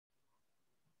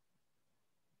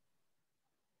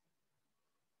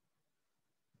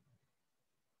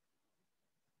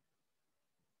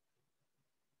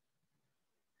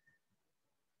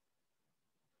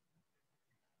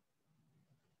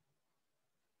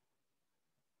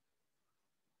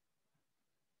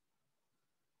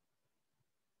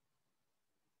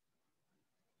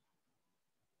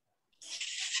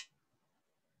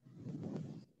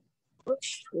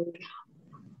Good.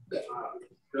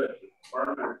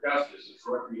 Department of Justice is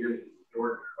recommending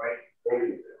Georgia, right?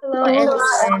 Hello,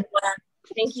 everyone.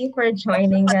 Thank you for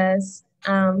joining us.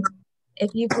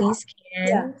 If you please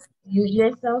can mute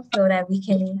yourself so that we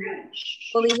can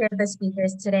fully hear the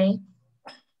speakers today.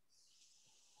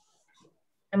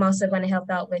 I'm also going to help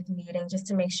out with muting just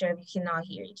to make sure we can all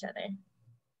hear each other.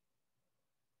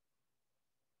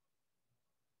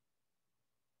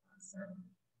 Awesome.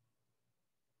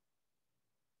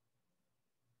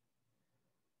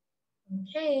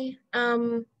 Okay,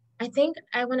 I think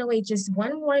I want to wait just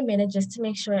one more minute just to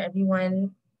make sure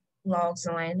everyone logs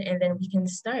on, and then we can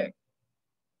start.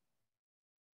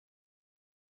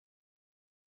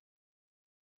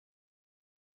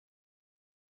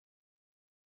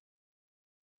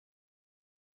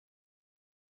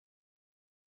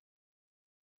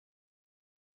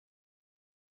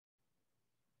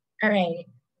 All right.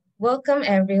 Welcome,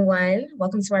 everyone.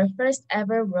 Welcome to our first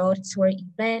ever World Tour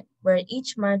event, where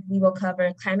each month we will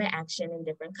cover climate action in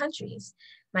different countries.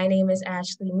 My name is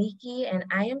Ashley Miki, and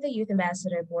I am the Youth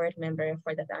Ambassador Board Member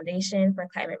for the Foundation for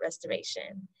Climate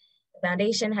Restoration. The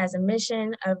foundation has a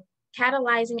mission of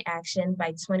catalyzing action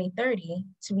by 2030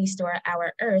 to restore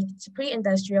our Earth to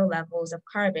pre-industrial levels of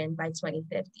carbon by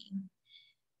 2050.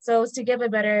 So to give a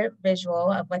better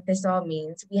visual of what this all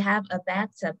means, we have a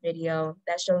bathtub video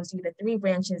that shows you the 3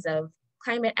 branches of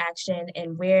climate action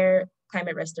and where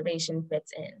climate restoration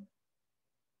fits in.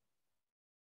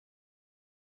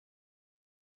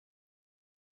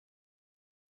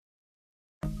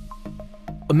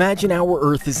 Imagine our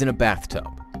Earth is in a bathtub.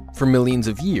 For millions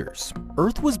of years,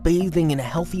 Earth was bathing in a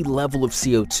healthy level of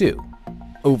CO2.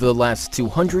 Over the last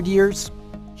 200 years,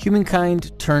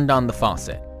 humankind turned on the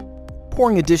faucet,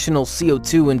 pouring additional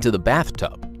CO2 into the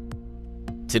bathtub.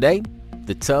 Today,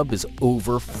 the tub is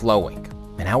overflowing,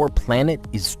 and our planet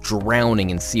is drowning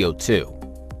in CO2.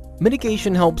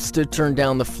 Mitigation helps to turn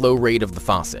down the flow rate of the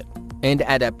faucet, and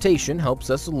adaptation helps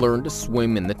us learn to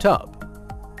swim in the tub.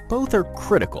 Both are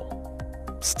critical.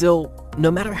 Still,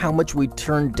 no matter how much we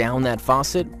turn down that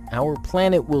faucet, our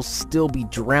planet will still be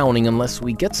drowning unless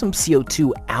we get some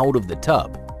CO2 out of the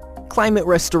tub. Climate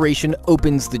restoration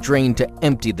opens the drain to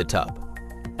empty the tub.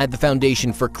 At the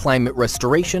Foundation for Climate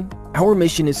Restoration, our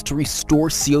mission is to restore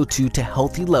CO2 to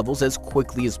healthy levels as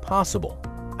quickly as possible.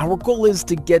 Our goal is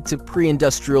to get to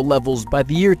pre-industrial levels by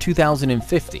the year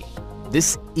 2050.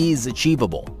 This is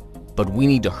achievable, but we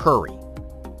need to hurry.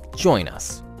 Join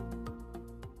us.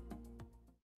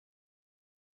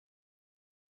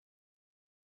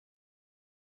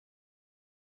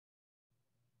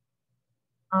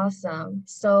 Awesome.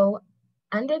 So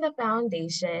under the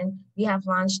foundation, we have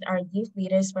launched our Youth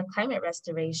Leaders for Climate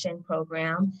Restoration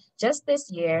program just this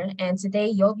year, and today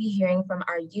you'll be hearing from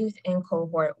our youth in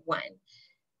Cohort 1.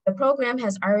 The program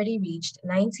has already reached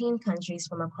 19 countries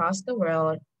from across the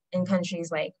world in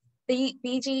countries like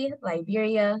Fiji,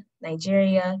 Liberia,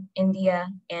 Nigeria,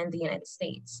 India, and the United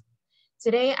States.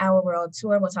 Today, our world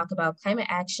tour will talk about climate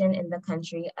action in the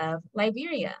country of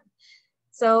Liberia.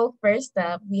 So first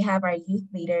up, we have our youth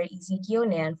leader, Ezekiel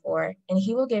Nanfor, and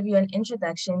he will give you an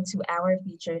introduction to our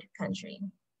featured country.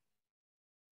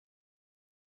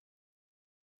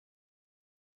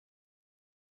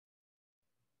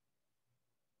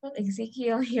 Oh,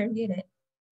 Ezekiel, you're muted.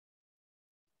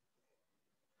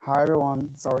 Hi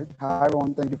everyone,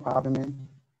 thank you for having me.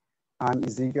 I'm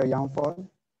Ezekiel Yanford,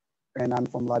 and I'm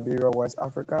from Liberia, West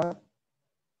Africa.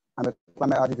 I'm a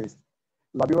climate activist.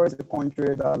 Liberia is a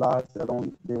country that lies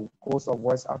along the coast of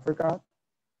West Africa.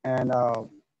 And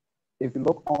if you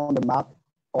look on the map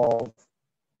of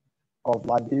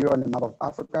Liberia and the map of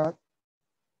Africa,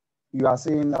 you are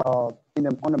seeing on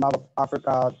the map of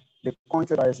Africa, the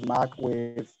country that is marked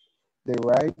with the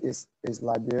right is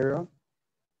Liberia.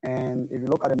 And if you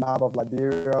look at the map of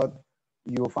Liberia,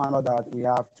 you'll find out that we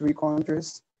have 3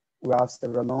 countries. We have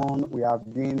Sierra Leone, we have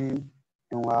Guinea,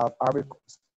 and we have Ivory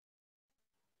Coast.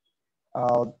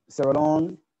 Sierra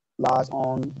Leone lies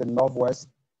on the northwest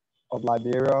of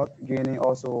Liberia, Guinea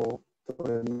also to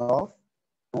the north.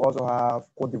 We also have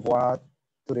Cote d'Ivoire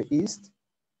to the east,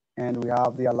 and we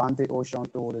have the Atlantic Ocean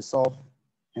to the south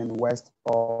and west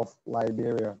of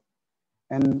Liberia.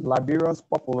 And Liberia's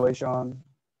population,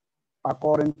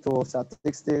 according to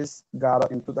statistics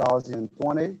gathered in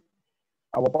 2020,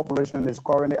 our population is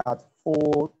currently at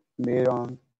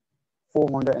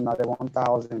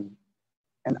 4,491,000.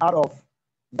 And out of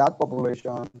that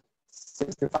population,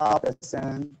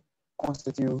 65%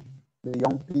 constitute the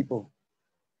young people.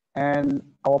 And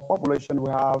our population, we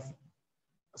have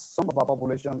some of our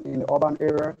population in the urban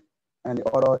area and the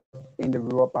other in the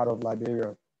rural part of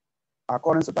Liberia.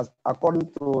 According to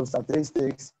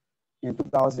statistics, In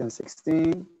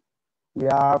 2016, we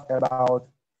have about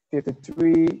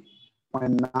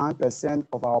 53.9%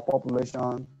 of our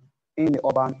population in the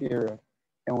urban area,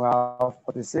 and we have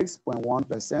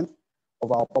 46.1%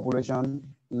 of our population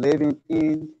living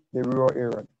in the rural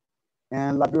area.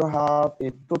 And Liberia have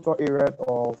a total area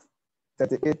of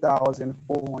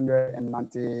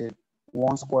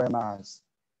 38,491 square miles.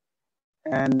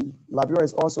 And Liberia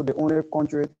is also the only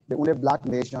country, the only Black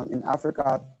nation in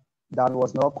Africa that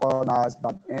was not colonized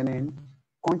by any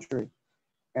country.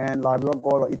 And Liberia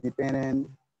got independent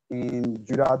in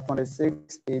July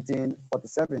 26,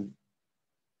 1847.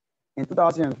 In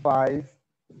 2005,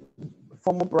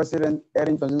 former President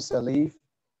Ellen Johnson Sirleaf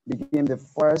became the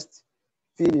first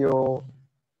female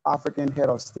African head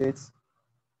of state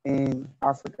in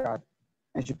Africa,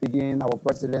 and she became our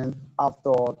president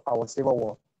after our Civil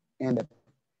War ended.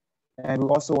 And we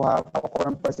also have our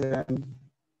current president,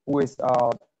 who is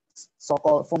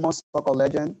former soccer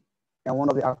legend and one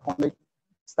of the iconic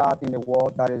stars in the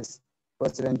world, that is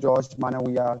President George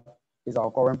Manawiya is our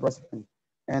current president.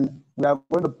 And we are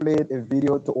going to play a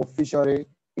video to officially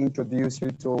introduce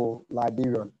you to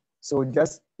Liberia. So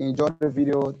just enjoy the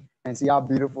video and see how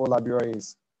beautiful Liberia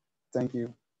is. Thank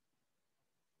you.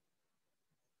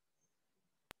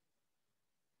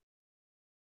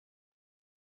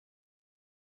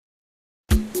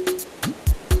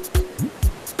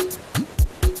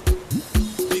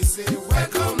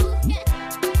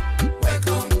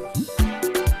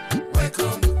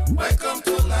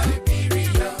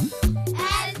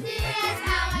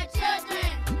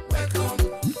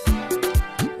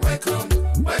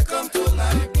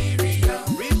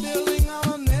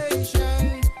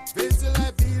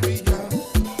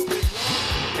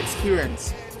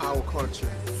 Experience our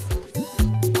culture.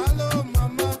 Hello,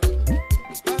 mama.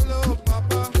 Hello,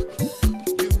 papa.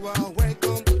 You are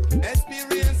welcome.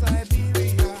 Experience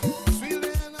Liberia.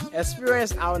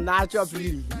 Experience our natural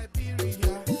beauty.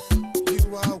 Liberia.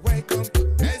 You are welcome.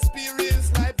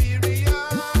 Experience Liberia.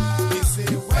 We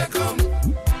say welcome.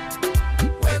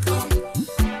 Welcome.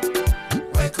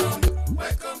 Welcome.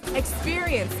 Welcome.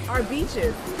 Experience our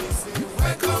beaches. We say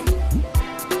welcome.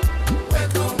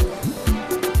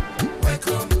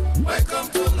 Welcome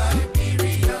to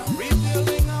Liberia,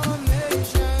 rebuilding our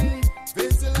nation.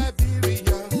 Visit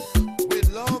Liberia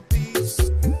with love, peace,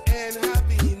 and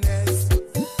happiness.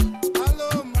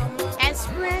 Hello, mama.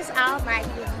 Experience our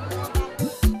Liberia.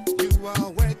 You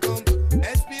are welcome.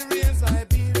 Experience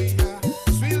Liberia,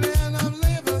 sweet land of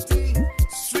liberty,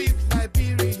 sweet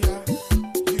Liberia.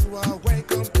 You are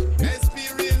welcome.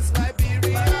 Experience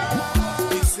Liberia.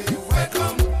 We say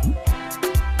welcome.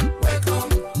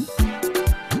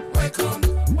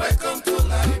 Welcome to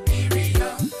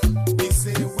Liberia. We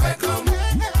say welcome.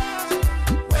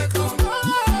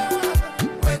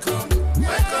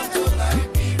 Welcome to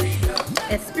Liberia.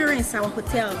 Experience our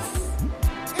hotels.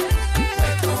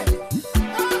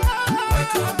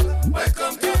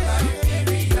 Welcome to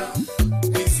Liberia.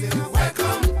 We say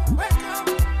welcome.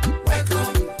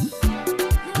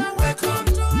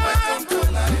 Welcome to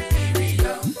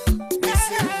Liberia. We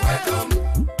say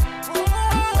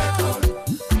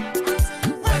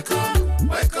welcome.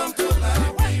 Welcome to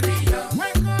Liberia.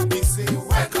 We say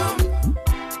welcome.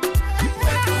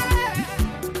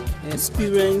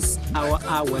 Experience our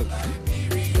artwork.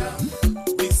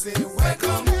 We say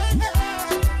welcome.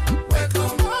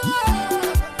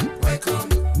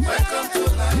 Welcome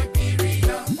to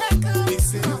Liberia. We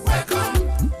say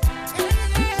welcome.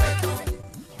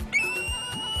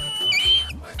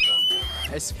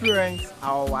 Experience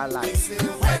our We wildlife. say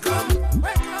welcome.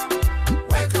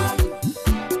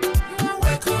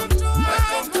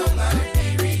 Welcome to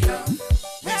Liberia.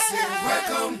 We say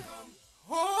welcome.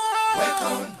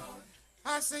 Welcome.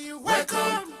 I say you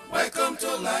welcome. Welcome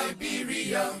to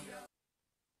Liberia.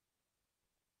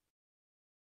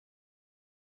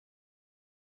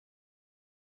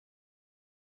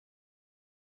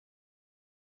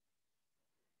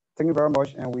 Thank you very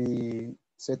much, and we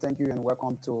say thank you and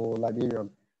welcome to Liberia.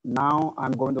 Now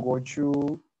I'm going to go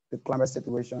through the climate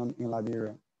situation in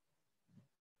Liberia.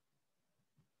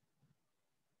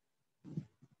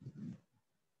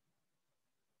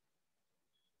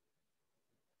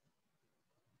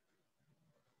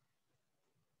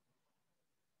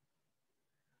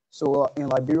 So in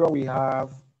Liberia, we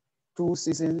have two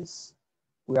seasons.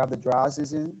 We have the dry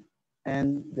season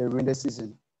and the rainy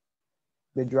season.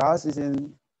 The dry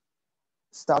season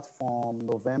starts from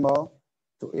November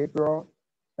to April,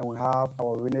 and we have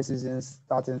our rainy season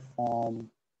starting from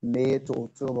May to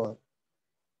October.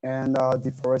 And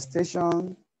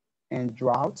deforestation and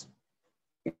drought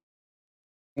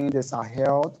in the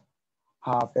Sahel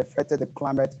have affected the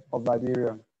climate of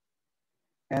Liberia.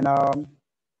 And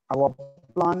our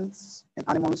plants and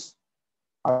animals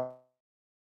are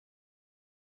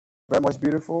very much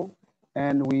beautiful.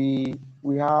 And we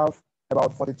have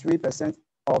about 43%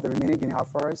 of the remaining greenhouse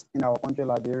forest in our country,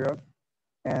 Liberia.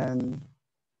 And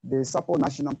the Sapo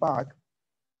National Park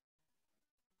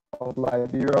of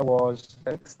Liberia was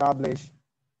established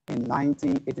in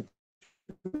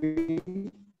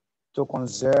 1983 to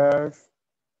conserve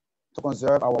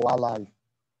our wildlife.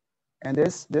 And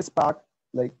this park,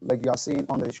 like you are seeing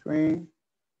on the screen,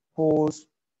 holds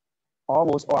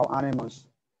almost all our animals.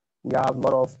 We have a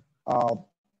lot of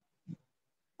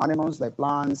animals like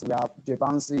plants, we have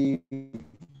chimpanzee,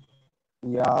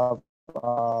 we have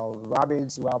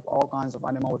rabbits, we have all kinds of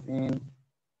animals within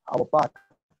our park.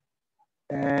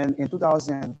 And in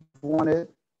 2020,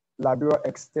 Liberia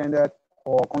extended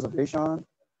for conservation.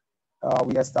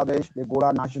 We established the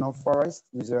Gola National Forest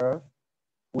Reserve.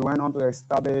 We went on to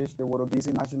establish the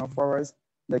Wodogisi National Forest,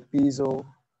 Lake Piso,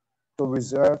 to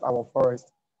reserve our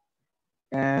forest.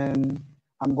 And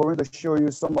I'm going to show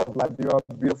you some of Liberia's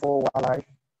beautiful wildlife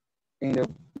in a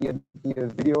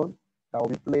video that will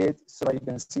be played so that you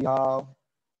can see how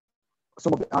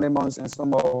some of the animals and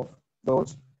some of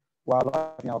those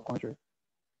wildlife in our country.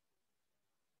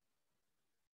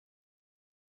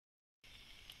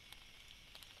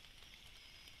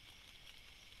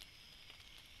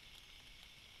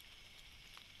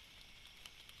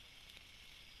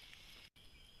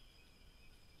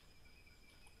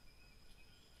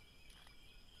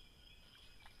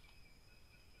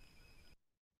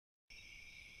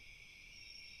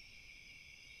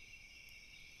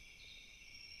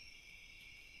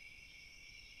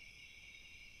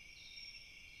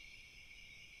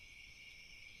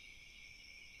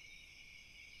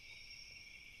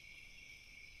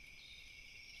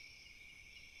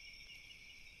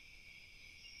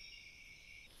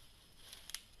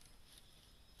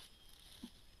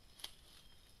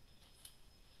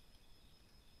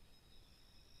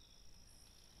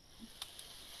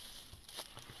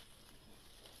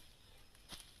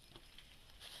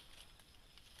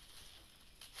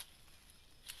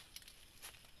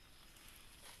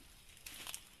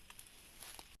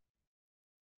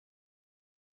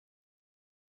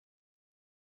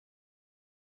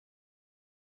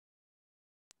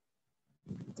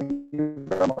 Thank you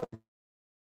very much.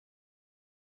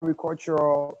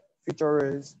 Agricultural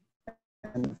fisheries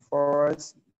and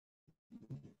forests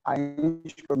are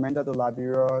instrumental to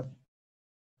Liberia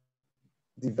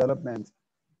development,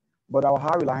 but our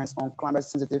high reliance on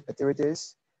climate-sensitive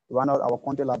activities render our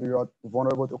country, Liberia,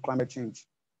 vulnerable to climate change.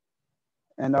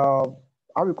 And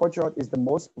agriculture is the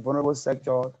most vulnerable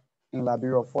sector in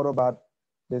Liberia, followed by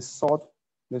the salt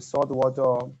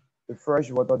water, the fresh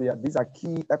water. These are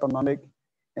key economic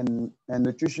and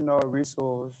nutritional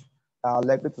resources that are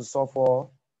likely to suffer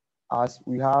as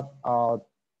we have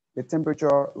the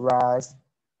temperature rise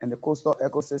and the coastal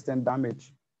ecosystem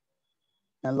damage.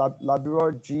 And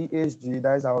Liberia GHG,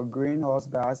 that is our greenhouse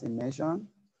gas emission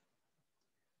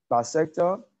per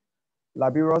sector.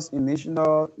 Liberia's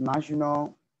initial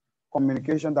national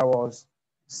communication that was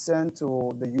sent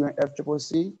to the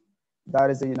UNFCCC, that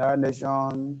is the United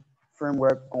Nations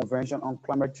Framework Convention on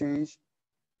Climate Change,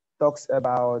 talks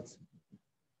about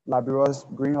Liberia's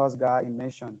greenhouse gas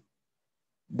emission.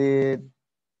 The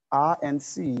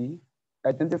RNC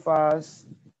identifies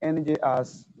energy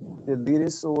as the leading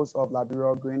source of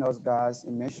Liberia greenhouse gas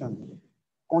emission,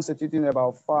 constituting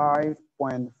about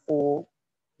 5.4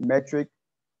 metric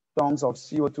tons of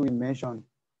CO2 emission,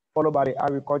 followed by the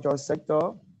agricultural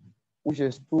sector, which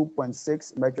is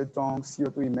 2.6 metric tons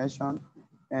CO2 emission,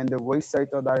 and the waste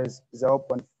sector, that is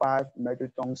 0.5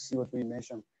 metric tons CO2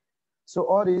 emission. So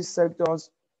all these sectors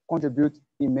contribute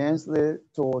immensely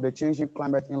to the changing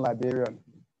climate in Liberia.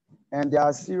 And there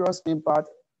are serious impact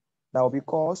that will be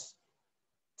caused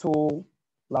to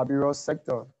Liberia's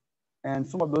sector. And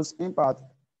some of those impacts,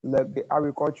 like the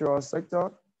agricultural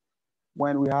sector,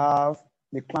 when we have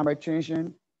the climate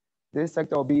changing, this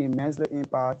sector will be immensely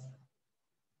impacted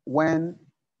when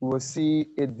we will see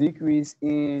a decrease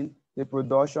in the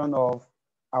production of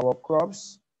our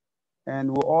crops. And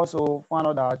we'll also find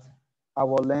out that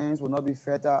our lands will not be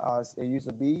fertile as it used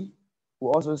to be.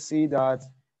 We'll also see that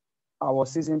our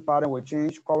season pattern will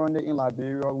change. Currently in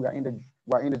Liberia, we are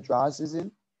in the dry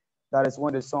season. That is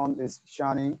when the sun is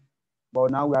shining, but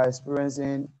now we are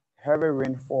experiencing heavy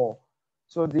rainfall.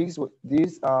 So these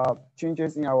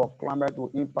changes in our climate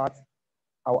will impact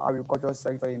our agricultural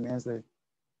sector immensely.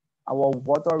 Our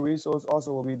water resource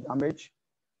also will be damaged.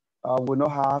 We will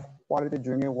not have quality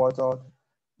drinking water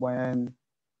when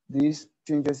these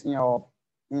changes in our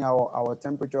in our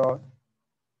temperature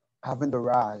having to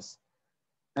rise.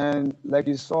 And like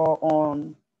you saw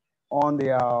on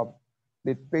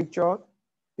the picture,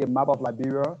 the map of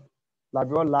Liberia,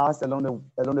 Liberia lies along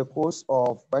the coast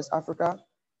of West Africa.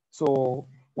 So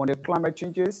when the climate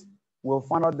changes, we'll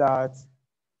find out that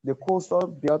the coastal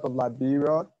belt of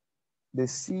Liberia, the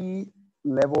sea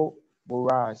level will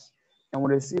rise. And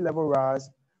when the sea level rise,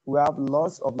 we have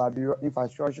lots of Liberia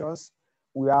infrastructures.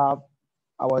 We have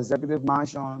our executive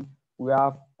mansion, we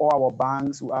have all our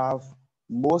banks, we have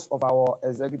most of our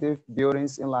executive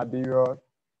buildings in Liberia,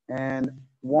 and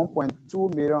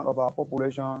 1.2 million of our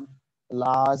population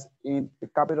lies in the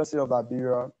capital city of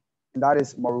Liberia, and that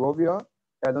is Monrovia,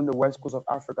 and on the west coast of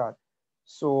Africa.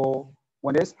 So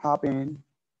when this happens,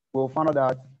 we'll find out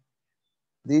that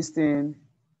this thing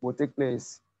will take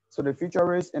place. So the future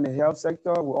risk in the health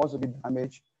sector will also be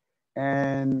damaged.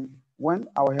 And when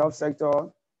our health sector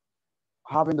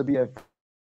happen to be affected,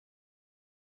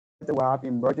 we have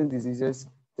emerging diseases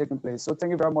taking place. So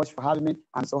thank you very much for having me.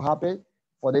 I'm so happy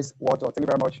for this water. Thank you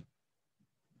very much.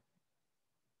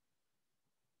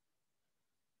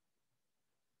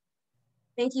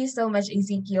 Thank you so much,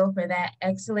 Ezekiel, for that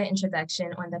excellent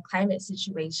introduction on the climate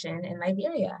situation in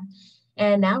Liberia.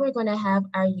 And now we're going to have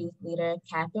our youth leader,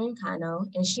 Catherine Kano,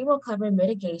 and she will cover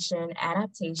mitigation,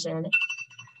 adaptation.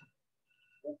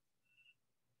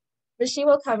 She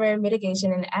will cover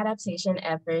mitigation and adaptation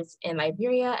efforts in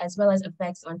Liberia, as well as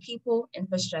effects on people,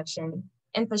 infrastructure,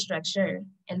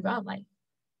 and wildlife.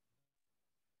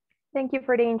 Thank you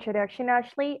for the introduction,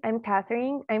 Ashley. I'm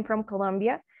Catherine. I'm from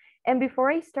Colombia. And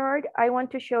before I start, I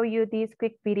want to show you this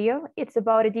quick video. It's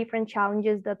about the different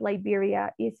challenges that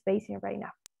Liberia is facing right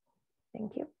now.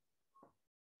 Thank you.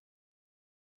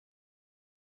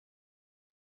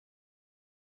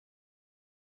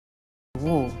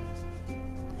 War.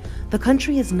 The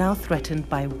country is now threatened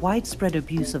by widespread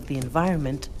abuse of the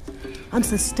environment,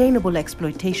 unsustainable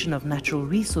exploitation of natural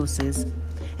resources,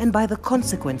 and by the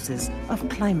consequences of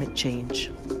climate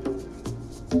change.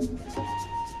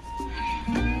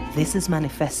 This is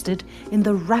manifested in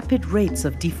the rapid rates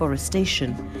of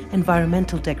deforestation,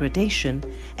 environmental degradation,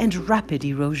 and rapid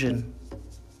erosion.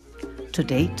 To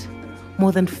date,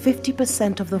 more than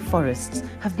 50% of the forests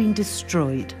have been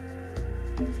destroyed.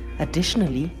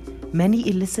 Additionally, many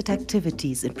illicit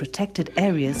activities in protected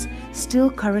areas still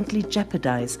currently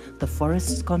jeopardize the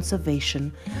forest's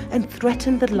conservation and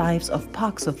threaten the lives of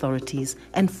parks authorities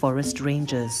and forest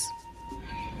rangers.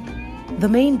 The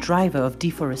main driver of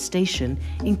deforestation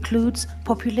includes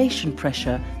population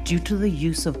pressure due to the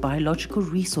use of biological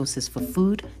resources for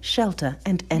food, shelter,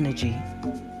 and energy.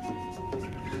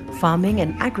 Farming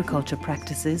and agriculture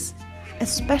practices,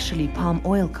 especially palm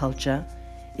oil culture,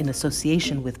 in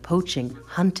association with poaching,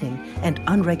 hunting, and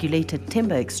unregulated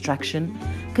timber extraction,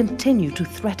 continue to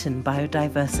threaten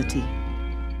biodiversity.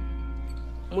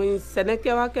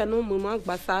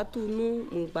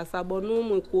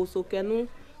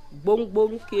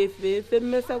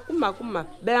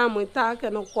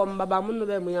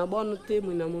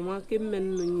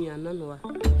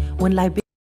 When Liberia...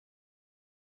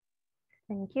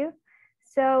 Thank you.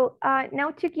 So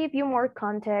now to give you more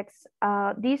context,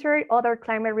 these are other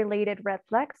climate-related red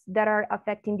flags that are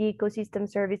affecting the ecosystem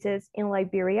services in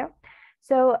Liberia.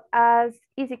 So as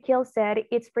Ezekiel said,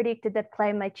 it's predicted that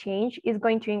climate change is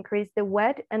going to increase the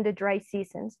wet and the dry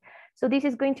seasons. So this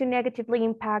is going to negatively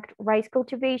impact rice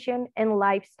cultivation and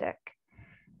livestock.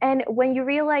 And when you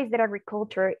realize that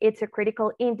agriculture, it's a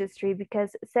critical industry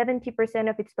because 70%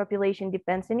 of its population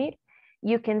depends on it,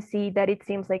 you can see that it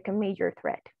seems like a major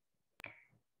threat.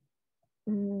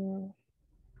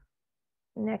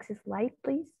 Next slide,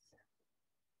 please.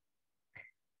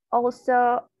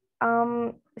 Also,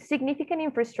 significant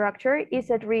infrastructure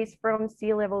is at risk from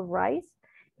sea level rise.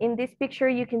 In this picture,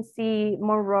 you can see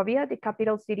Monrovia, the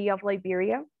capital city of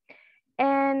Liberia.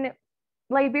 And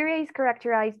Liberia is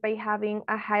characterized by having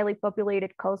a highly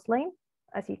populated coastline,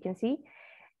 as you can see.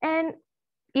 And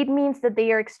it means that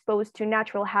they are exposed to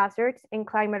natural hazards and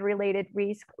climate-related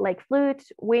risks like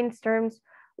floods, windstorms,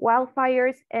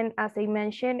 wildfires, and as I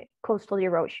mentioned, coastal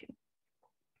erosion.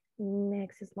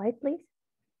 Next slide, please.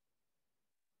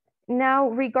 Now,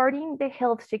 regarding the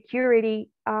health security,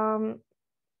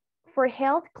 for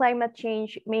health, climate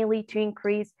change may lead to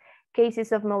increased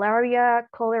cases of malaria,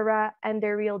 cholera, and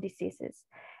diarrheal diseases.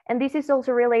 And this is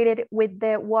also related with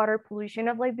the water pollution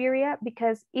of Liberia,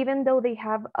 because even though they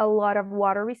have a lot of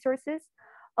water resources,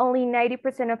 only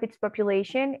 90% of its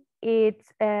population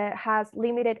has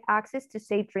limited access to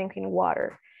safe drinking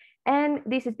water. And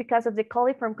this is because of the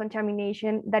coliform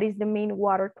contamination that is the main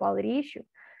water quality issue.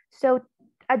 So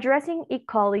addressing E.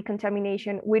 coli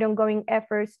contamination with ongoing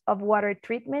efforts of water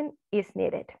treatment is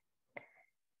needed.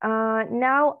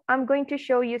 Now I'm going to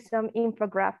show you some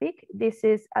infographic. This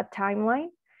is a timeline,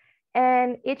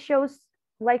 and it shows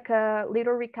like a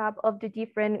little recap of the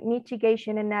different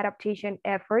mitigation and adaptation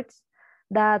efforts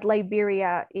that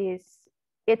Liberia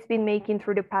it's been making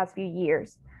through the past few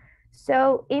years.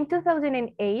 So in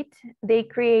 2008, they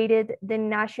created the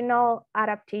National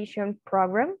Adaptation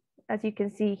Program, as you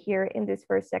can see here in this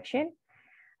first section.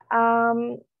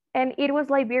 And it was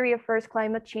Liberia's first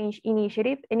climate change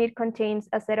initiative, and it contains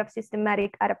a set of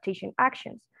systematic adaptation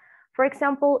actions. For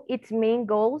example, its main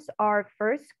goals are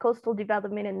first, coastal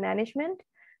development and management,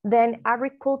 then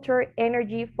agriculture,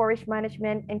 energy, forest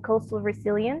management, and coastal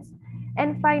resilience.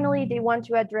 And finally, they want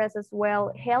to address as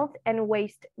well health and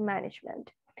waste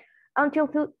management. Until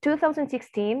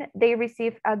 2016, they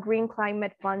received a green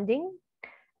climate funding.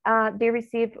 They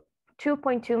received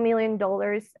 $2.2 million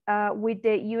with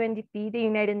the UNDP, the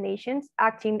United Nations,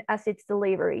 acting as its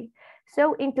delivery.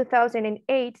 So in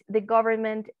 2008, the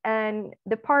government and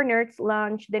the partners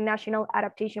launched the National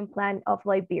Adaptation Plan of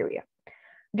Liberia.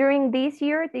 During this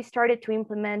year, they started to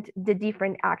implement the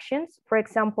different actions. For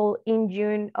example, in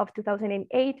June of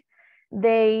 2008,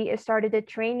 they started the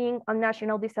training on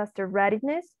national disaster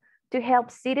readiness to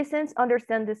help citizens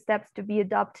understand the steps to be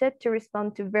adopted to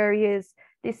respond to various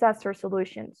disaster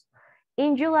solutions.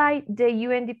 In July, the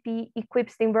UNDP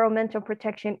equips the Environmental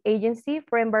Protection Agency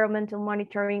for environmental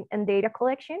monitoring and data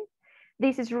collection.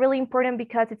 This is really important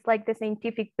because it's like the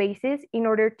scientific basis in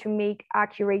order to make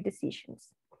accurate decisions.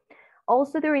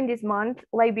 Also during this month,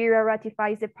 Liberia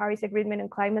ratifies the Paris Agreement on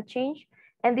Climate Change.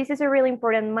 And this is a really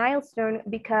important milestone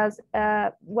because,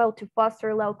 well, to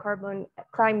foster low carbon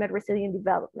climate resilient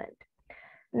development.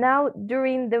 Now,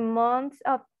 during the months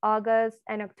of August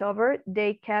and October,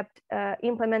 they kept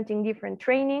implementing different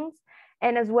trainings.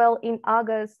 And as well, in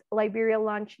August, Liberia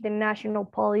launched the National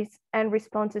Policy and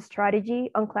Response Strategy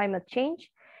on Climate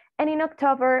Change. And in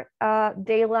October,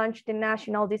 they launched the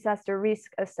National Disaster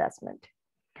Risk Assessment.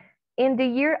 In the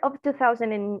year of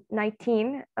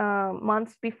 2019,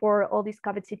 months before all this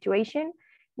COVID situation,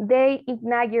 they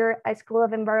inaugurated a School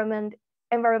of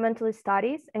Environmental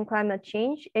Studies and Climate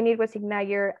Change, and it was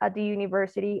inaugurated at the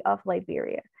University of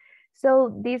Liberia.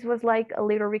 So this was like a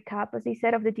little recap, as I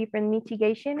said, of the different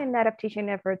mitigation and adaptation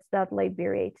efforts that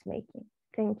Liberia is making.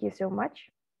 Thank you so much.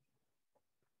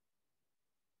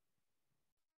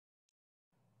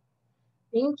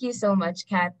 Thank you so much,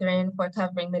 Catherine, for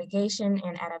covering mitigation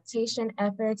and adaptation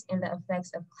efforts and the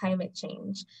effects of climate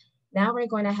change. Now we're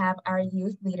going to have our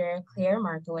youth leader, Claire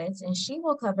Markowitz, and she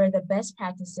will cover the best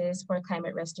practices for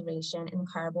climate restoration and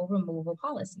carbon removal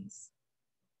policies.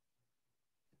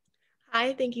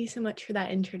 Hi, thank you so much for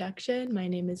that introduction. My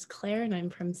name is Claire and I'm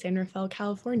from San Rafael,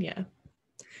 California.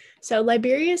 So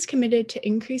Liberia is committed to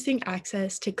increasing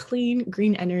access to clean,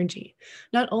 green energy,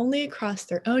 not only across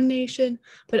their own nation,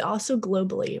 but also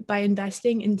globally by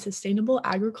investing in sustainable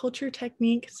agriculture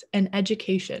techniques and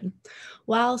education,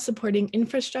 while supporting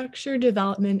infrastructure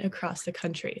development across the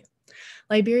country.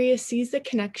 Liberia sees the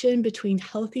connection between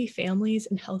healthy families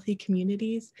and healthy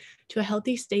communities to a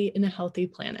healthy state and a healthy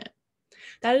planet.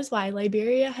 That is why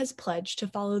Liberia has pledged to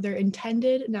follow their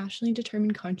intended nationally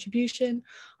determined contribution,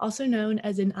 also known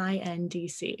as an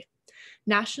INDC.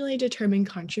 Nationally determined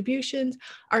contributions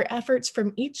are efforts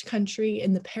from each country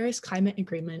in the Paris Climate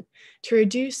Agreement to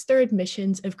reduce their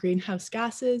emissions of greenhouse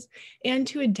gases and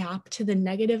to adapt to the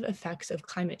negative effects of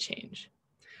climate change.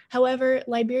 However,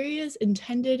 Liberia's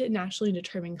intended nationally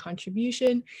determined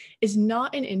contribution is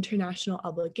not an international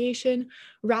obligation,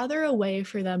 rather a way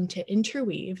for them to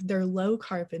interweave their low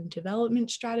carbon development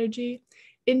strategy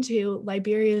into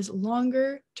Liberia's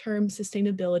longer-term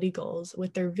sustainability goals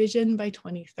with their Vision by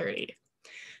 2030.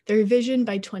 Their Vision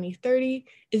by 2030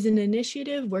 is an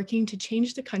initiative working to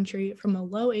change the country from a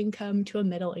low-income to a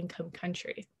middle-income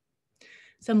country.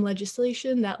 Some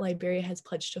legislation that Liberia has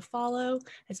pledged to follow,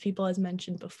 as people has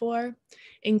mentioned before,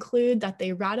 include that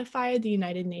they ratified the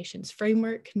United Nations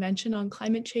Framework Convention on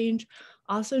Climate Change,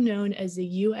 also known as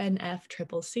the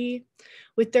UNFCCC,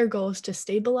 with their goals to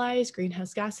stabilize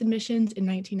greenhouse gas emissions in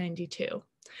 1992.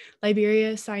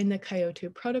 Liberia signed the Kyoto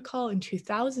Protocol in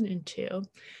 2002,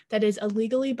 that is a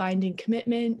legally binding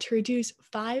commitment to reduce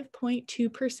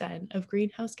 5.2% of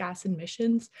greenhouse gas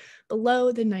emissions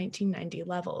below the 1990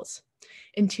 levels.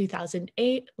 In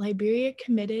 2008, Liberia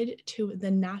committed to the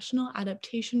National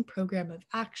Adaptation Program of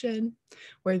Action,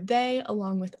 where they,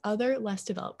 along with other less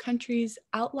developed countries,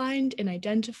 outlined and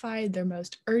identified their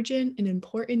most urgent and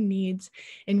important needs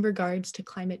in regards to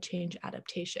climate change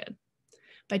adaptation.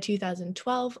 By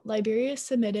 2012, Liberia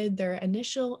submitted their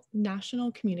initial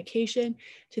national communication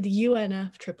to the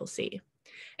UNFCCC.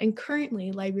 And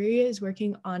currently, Liberia is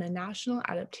working on a National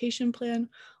Adaptation Plan,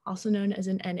 also known as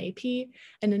an NAP,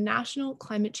 and a National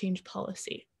Climate Change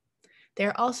Policy. They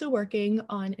are also working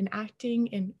on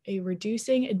enacting and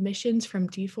reducing emissions from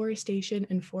deforestation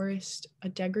and forest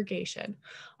degradation,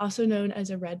 also known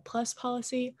as a REDD+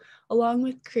 policy, along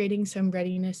with creating some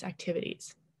readiness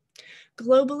activities.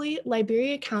 Globally,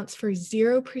 Liberia accounts for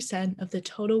 0% of the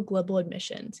total global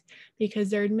emissions because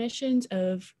their emissions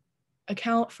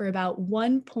account for about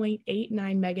 1.89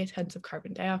 megatons of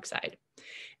carbon dioxide.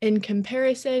 In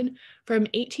comparison, from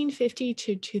 1850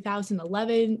 to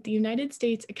 2011, the United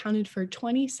States accounted for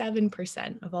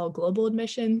 27% of all global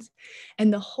emissions,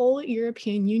 and the whole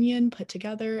European Union put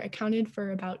together accounted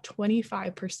for about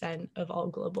 25% of all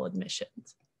global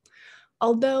emissions.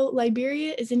 Although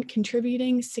Liberia isn't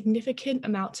contributing significant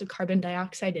amounts of carbon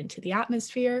dioxide into the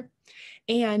atmosphere,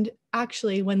 and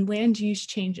actually when land use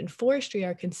change and forestry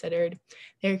are considered,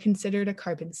 they're considered a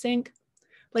carbon sink,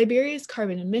 Liberia's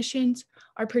carbon emissions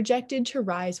are projected to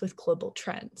rise with global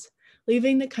trends,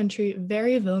 leaving the country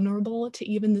very vulnerable to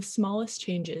even the smallest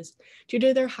changes due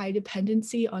to their high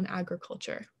dependency on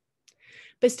agriculture.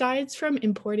 Besides from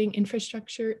improving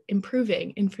infrastructure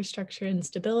and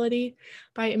stability,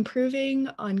 by improving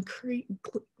on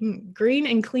green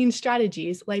and clean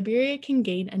strategies, Liberia can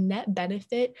gain a net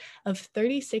benefit of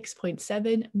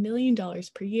 $36.7 million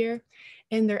per year,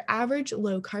 and their average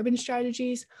low carbon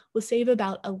strategies will save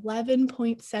about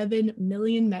 11.7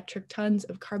 million metric tons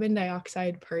of carbon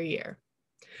dioxide per year.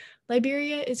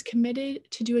 Liberia is committed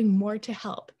to doing more to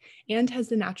help and has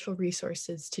the natural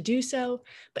resources to do so,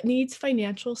 but needs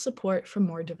financial support from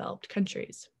more developed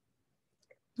countries.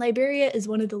 Liberia is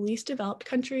one of the least developed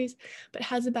countries, but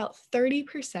has about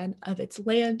 30% of its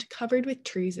land covered with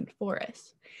trees and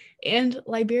forests. And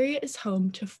Liberia is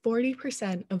home to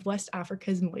 40% of West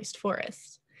Africa's moist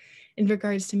forests. In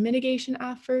regards to mitigation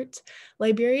efforts,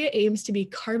 Liberia aims to be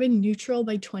carbon neutral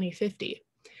by 2050.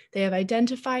 They have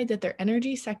identified that their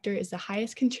energy sector is the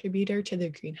highest contributor to their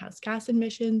greenhouse gas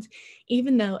emissions,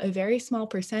 even though a very small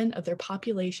percent of their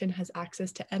population has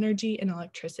access to energy and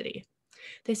electricity.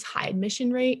 This high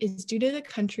emission rate is due to the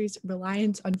country's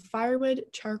reliance on firewood,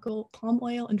 charcoal, palm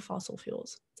oil, and fossil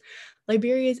fuels.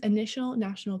 Liberia's initial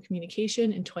national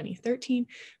communication in 2013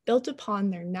 built upon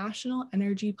their National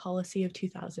Energy Policy of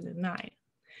 2009.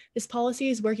 This policy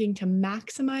is working to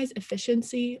maximize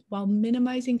efficiency while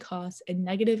minimizing costs and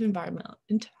negative environmental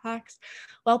impacts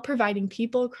while providing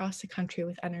people across the country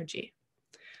with energy.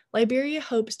 Liberia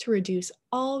hopes to reduce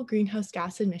all greenhouse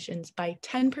gas emissions by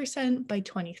 10% by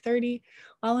 2030,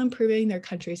 while improving their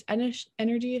country's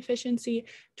energy efficiency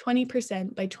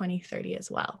 20% by 2030 as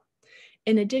well.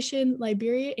 In addition,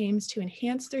 Liberia aims to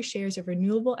enhance their shares of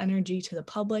renewable energy to the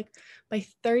public by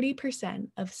 30%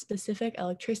 of specific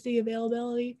electricity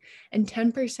availability and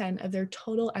 10% of their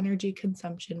total energy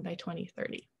consumption by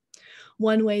 2030.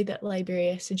 One way that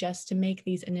Liberia suggests to make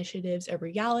these initiatives a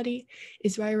reality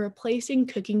is by replacing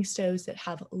cooking stoves that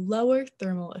have lower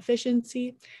thermal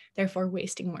efficiency, therefore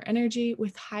wasting more energy,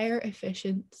 with higher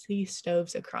efficiency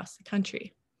stoves across the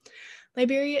country.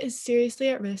 Liberia is seriously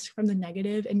at risk from the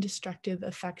negative and destructive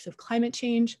effects of climate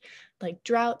change, like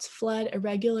droughts, flood,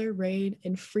 irregular rain,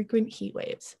 and frequent heat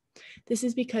waves. This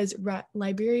is because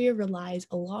Liberia relies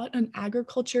a lot on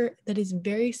agriculture that is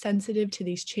very sensitive to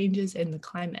these changes in the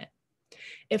climate.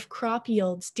 If crop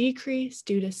yields decrease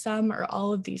due to some or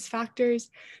all of these factors,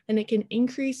 then it can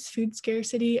increase food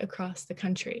scarcity across the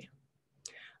country.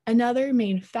 Another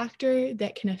main factor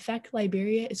that can affect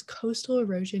Liberia is coastal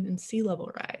erosion and sea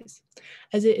level rise,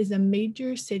 as it is the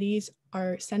major cities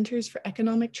are centers for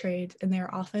economic trade and they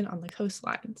are often on the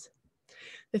coastlines.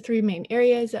 The three main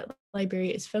areas that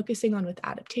Liberia is focusing on with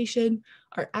adaptation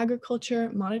are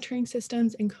agriculture, monitoring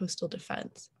systems, and coastal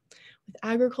defense. With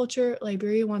agriculture,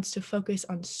 Liberia wants to focus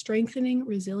on strengthening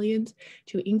resilience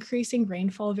to increasing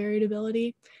rainfall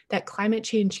variability that climate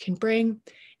change can bring,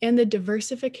 and the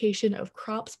diversification of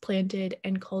crops planted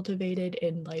and cultivated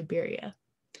in Liberia.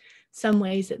 Some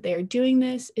ways that they are doing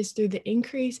this is through the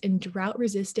increase in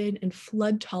drought-resistant and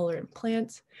flood-tolerant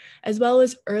plants, as well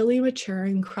as early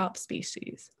maturing crop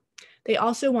species. They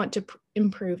also want to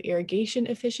improve irrigation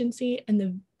efficiency and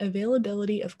the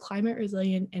availability of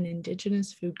climate-resilient and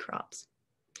indigenous food crops.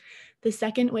 The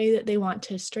second way that they want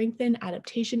to strengthen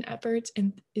adaptation efforts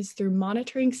is through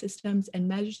monitoring systems and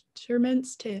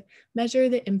measurements to measure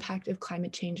the impact of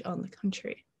climate change on the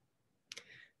country.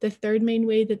 The third main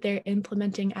way that they're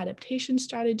implementing adaptation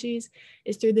strategies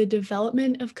is through the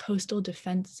development of coastal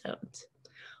defense zones.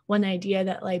 One idea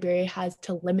that Liberia has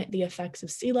to limit the effects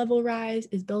of sea level rise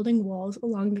is building walls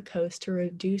along the coast to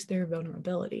reduce their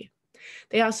vulnerability.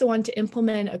 They also want to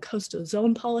implement a coastal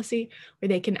zone policy where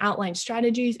they can outline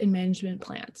strategies and management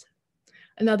plans.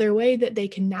 Another way that they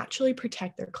can naturally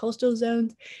protect their coastal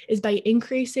zones is by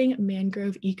increasing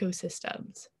mangrove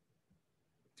ecosystems.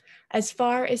 As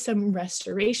far as some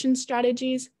restoration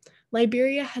strategies,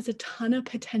 Liberia has a ton of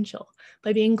potential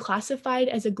by being classified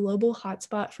as a global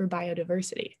hotspot for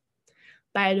biodiversity.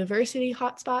 Biodiversity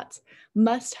hotspots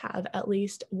must have at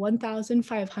least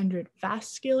 1,500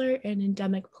 vascular and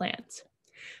endemic plants,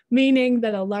 meaning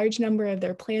that a large number of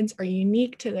their plants are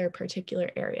unique to their particular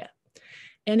area,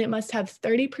 and it must have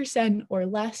 30% or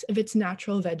less of its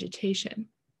natural vegetation.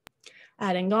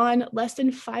 Adding on, less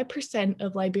than 5%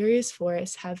 of Liberia's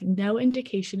forests have no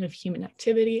indication of human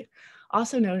activity,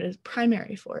 also known as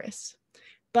primary forests,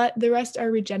 but the rest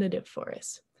are regenerative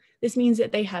forests. This means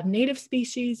that they have native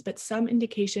species, but some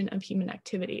indication of human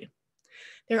activity.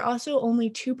 There are also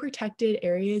only 2 protected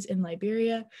areas in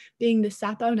Liberia, being the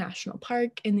Sapo National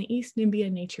Park and the East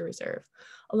Nambia Nature Reserve,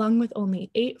 along with only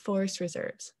 8 forest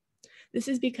reserves. This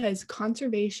is because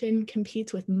conservation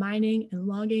competes with mining and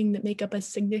logging that make up a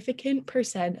significant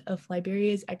percent of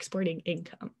Liberia's exporting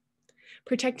income.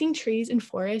 Protecting trees and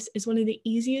forests is one of the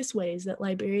easiest ways that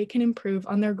Liberia can improve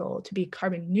on their goal to be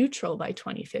carbon neutral by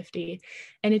 2050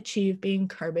 and achieve being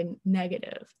carbon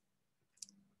negative.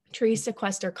 Trees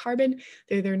sequester carbon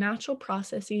through their natural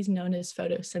processes known as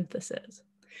photosynthesis.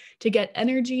 To get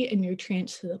energy and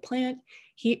nutrients to the plant,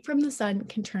 heat from the sun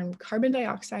can turn carbon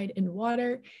dioxide and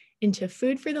water into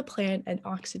food for the plant and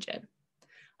oxygen.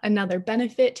 Another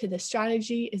benefit to this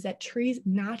strategy is that trees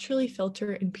naturally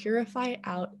filter and purify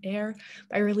out air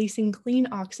by releasing clean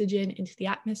oxygen into the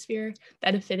atmosphere,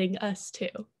 benefiting us too.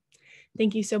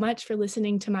 Thank you so much for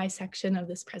listening to my section of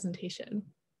this presentation.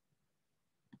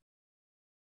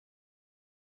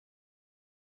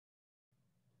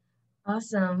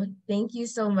 Awesome. Thank you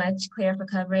so much, Claire, for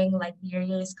covering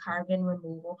Liberia's carbon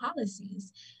removal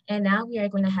policies. And now we are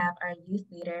going to have our youth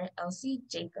leader, Elsie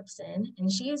Jacobson,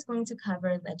 and she is going to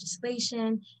cover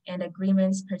legislation and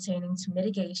agreements pertaining to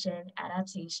mitigation,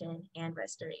 adaptation, and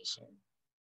restoration.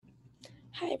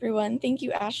 Hi, everyone. Thank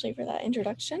you, Ashley, for that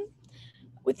introduction.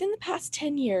 Within the past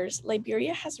 10 years,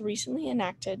 Liberia has recently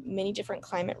enacted many different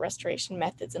climate restoration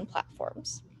methods and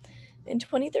platforms. In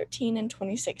 2013 and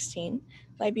 2016,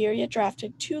 Liberia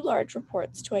drafted 2 large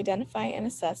reports to identify and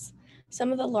assess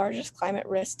some of the largest climate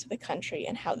risks to the country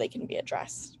and how they can be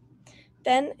addressed.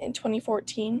 Then, in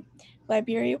 2014,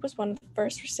 Liberia was one of the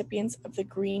first recipients of the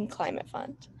Green Climate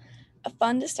Fund, a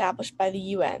fund established by the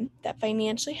UN that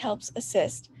financially helps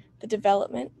assist the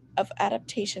development of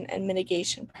adaptation and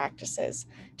mitigation practices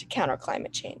to counter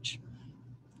climate change.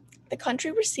 The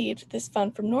country received this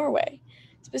fund from Norway,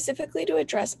 specifically to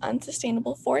address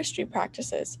unsustainable forestry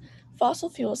practices, fossil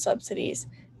fuel subsidies,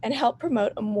 and help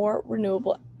promote a more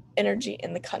renewable energy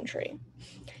in the country.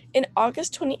 In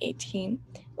August 2018,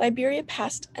 Liberia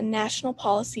passed a national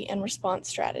policy and response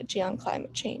strategy on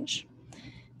climate change.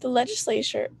 The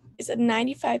legislature is a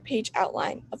 95-page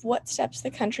outline of what steps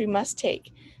the country must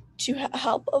take to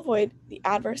help avoid the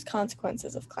adverse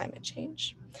consequences of climate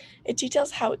change. It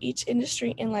details how each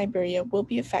industry in Liberia will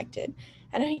be affected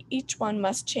and how each one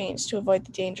must change to avoid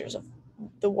the dangers of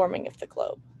the warming of the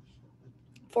globe.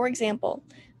 For example,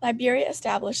 Liberia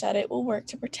established that it will work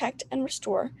to protect and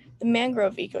restore the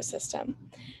mangrove ecosystem,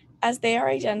 as they are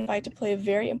identified to play a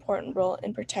very important role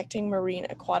in protecting marine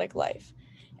aquatic life,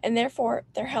 and therefore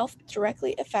their health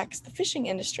directly affects the fishing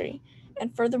industry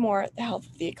and furthermore the health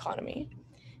of the economy.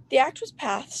 The act was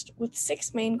passed with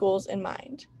 6 main goals in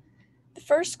mind. The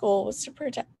first goal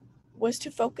was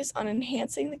to focus on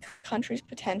enhancing the country's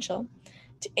potential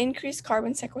to increase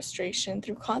carbon sequestration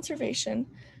through conservation,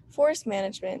 forest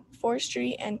management,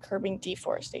 forestry, and curbing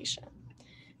deforestation.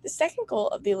 The second goal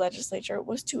of the legislature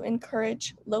was to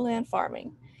encourage lowland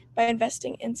farming by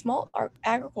investing in small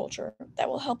agriculture that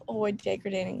will help avoid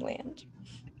degrading land.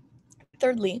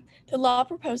 Thirdly, the law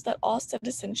proposed that all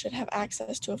citizens should have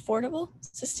access to affordable,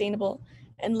 sustainable,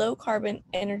 and low-carbon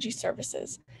energy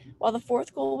services, while the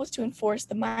fourth goal was to enforce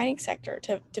the mining sector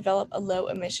to develop a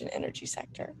low-emission energy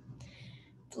sector.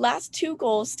 The last 2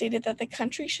 goals stated that the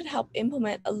country should help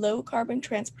implement a low-carbon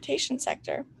transportation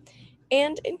sector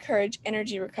and encourage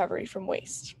energy recovery from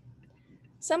waste.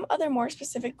 Some other more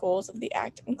specific goals of the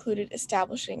Act included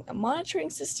establishing a monitoring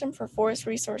system for forest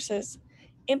resources,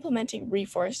 implementing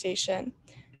reforestation,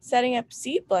 setting up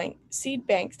seed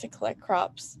banks to collect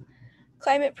crops,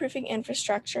 climate-proofing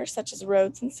infrastructure such as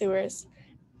roads and sewers,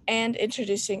 and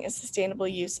introducing a sustainable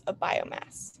use of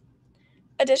biomass.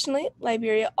 Additionally,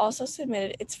 Liberia also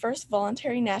submitted its first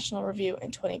voluntary national review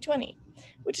in 2020,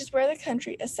 which is where the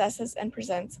country assesses and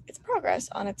presents its progress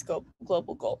on its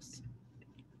global goals.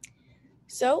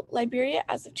 So, Liberia,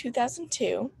 as of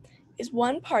 2002, is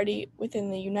one party within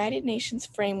the United Nations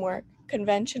Framework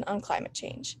Convention on Climate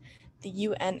Change, the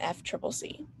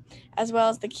UNFCCC, as well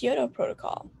as the Kyoto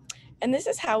Protocol. And this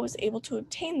is how it was able to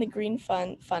obtain the Green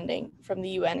Fund funding from the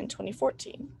UN in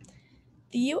 2014.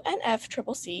 The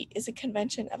UNFCCC is a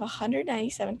convention of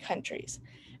 197 countries,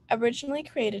 originally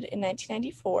created in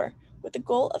 1994 with the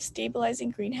goal of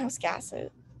stabilizing greenhouse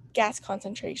gas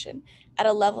concentration at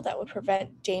a level that would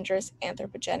prevent dangerous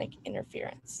anthropogenic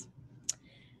interference.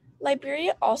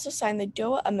 Liberia also signed the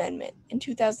Doha Amendment in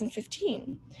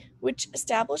 2015, which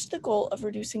established the goal of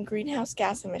reducing greenhouse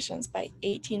gas emissions by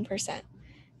 18%,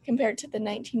 compared to the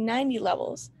 1990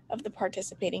 levels of the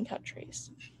participating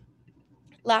countries.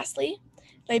 Lastly,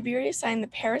 Liberia signed the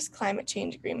Paris Climate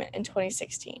Change Agreement in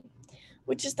 2016,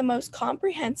 which is the most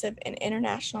comprehensive and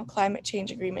international climate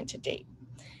change agreement to date.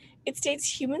 It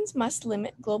states humans must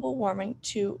limit global warming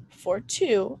to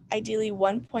 2, ideally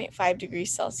 1.5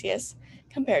 degrees Celsius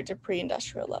compared to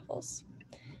pre-industrial levels.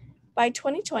 By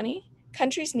 2020,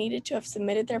 countries needed to have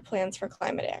submitted their plans for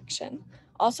climate action,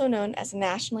 also known as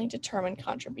nationally determined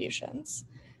contributions,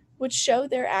 which show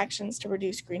their actions to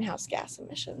reduce greenhouse gas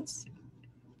emissions.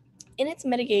 In its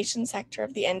mitigation sector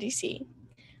of the NDC,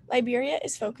 Liberia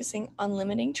is focusing on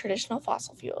limiting traditional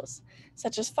fossil fuels,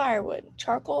 such as firewood,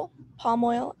 charcoal, palm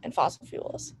oil, and fossil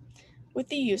fuels, with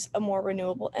the use of more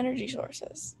renewable energy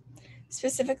sources.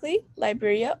 Specifically,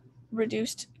 Liberia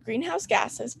reduced greenhouse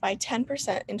gases by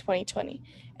 10% in 2020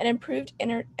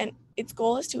 and its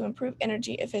goal is to improve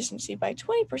energy efficiency by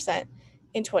 20%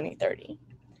 in 2030.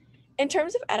 In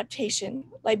terms of adaptation,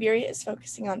 Liberia is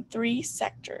focusing on 3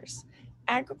 sectors: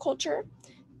 agriculture,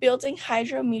 building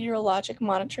hydrometeorologic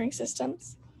monitoring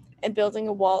systems, and building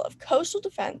a wall of coastal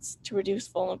defense to reduce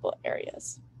vulnerable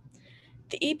areas.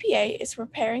 The EPA is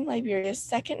preparing Liberia's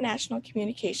second national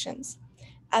communications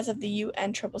as of the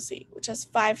UNFCCC, which has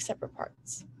 5 separate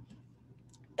parts.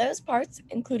 Those parts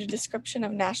include a description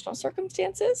of national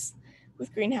circumstances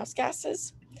with greenhouse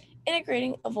gases,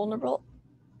 integrating a vulnerable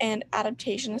and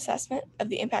adaptation assessment of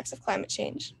the impacts of climate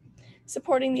change,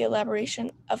 supporting the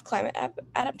elaboration of climate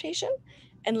adaptation,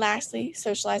 and lastly,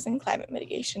 socializing climate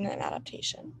mitigation and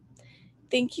adaptation.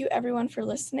 Thank you everyone for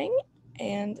listening,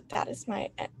 and that is my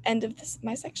end of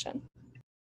my section.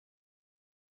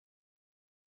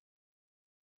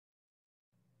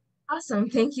 Awesome.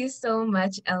 Thank you so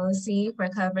much, Elsie, for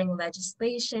covering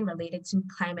legislation related to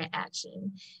climate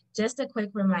action. Just a quick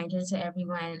reminder to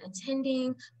everyone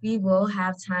attending, we will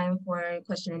have time for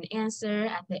question and answer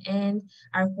at the end.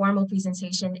 Our formal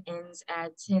presentation ends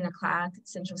at 10 o'clock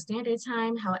Central Standard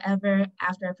Time. However,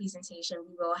 after our presentation,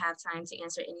 we will have time to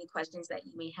answer any questions that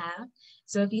you may have.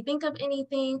 So if you think of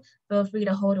anything, feel free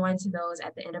to hold on to those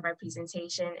at the end of our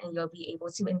presentation and you'll be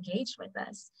able to engage with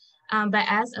us. But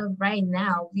as of right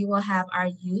now, we will have our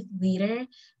youth leader,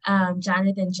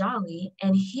 Jonathan Jolly,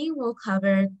 and he will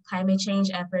cover climate change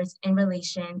efforts in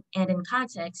relation and in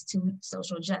context to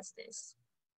social justice.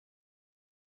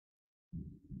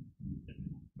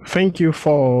 Thank you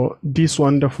for this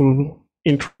wonderful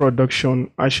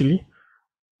introduction, Ashley.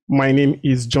 My name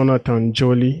is Jonathan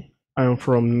Jolly. I am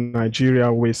from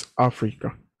Nigeria, West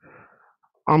Africa.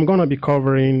 I'm going to be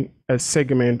covering a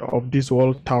segment of this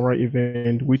World Tower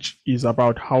event, which is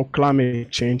about how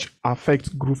climate change affects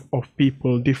groups of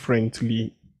people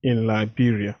differently in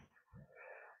Liberia.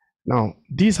 Now,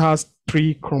 this has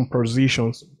 3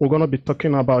 compositions. We're going to be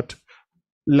talking about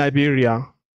Liberia,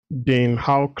 then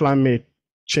how climate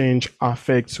change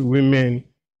affects women,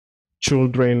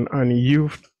 children, and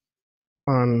youth.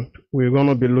 And we're going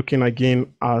to be looking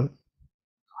again at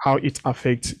how it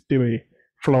affects the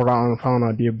flora and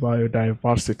fauna, the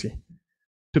biodiversity.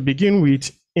 To begin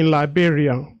with, in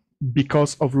Liberia,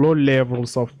 because of low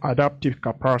levels of adaptive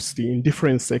capacity in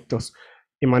different sectors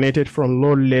emanated from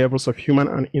low levels of human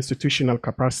and institutional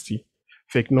capacity,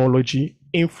 technology,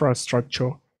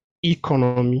 infrastructure,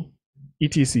 economy,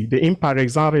 etc., the impact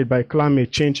exerted by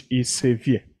climate change is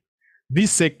severe.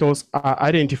 These sectors are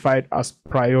identified as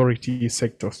priority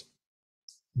sectors.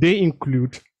 They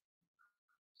include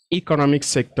economic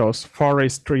sectors,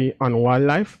 forestry and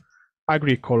wildlife,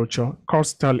 agriculture,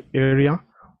 coastal area,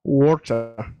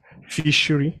 water,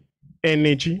 fishery,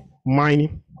 energy,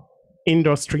 mining,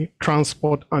 industry,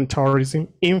 transport and tourism,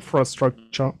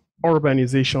 infrastructure,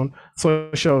 urbanization,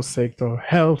 social sector,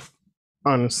 health,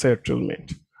 and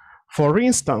settlement. For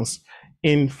instance,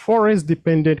 in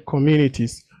forest-dependent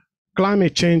communities,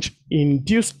 climate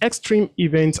change-induced extreme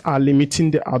events are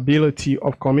limiting the ability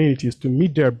of communities to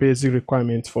meet their basic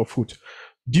requirements for food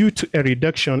due to a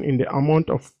reduction in the amount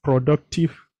of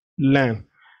productive land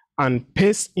and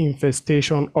pest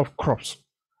infestation of crops,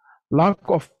 lack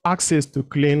of access to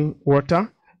clean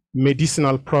water,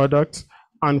 medicinal products,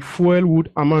 and fuel wood,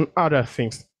 among other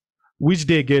things, which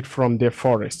they get from the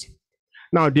forest.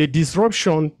 Now, the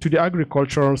disruption to the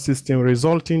agricultural system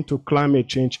resulting to climate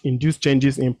change induced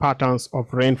changes in patterns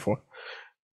of rainfall.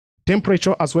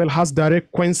 Temperature as well has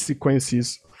direct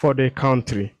consequences for the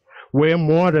country, where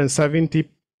more than 70%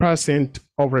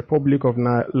 of Republic of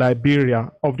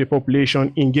Liberia of the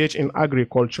population engage in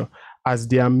agriculture as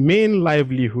their main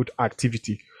livelihood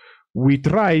activity, with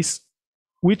rice,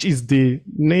 which is the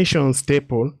nation's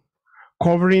staple,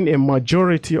 covering a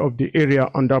majority of the area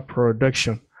under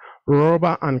production,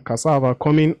 rubber and cassava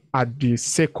coming at the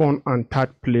second and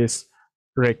third place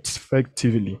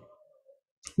respectively.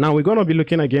 Now we're going to be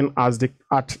looking again at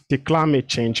the climate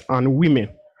change and women.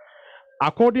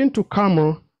 According to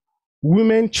CAMER,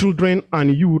 women, children,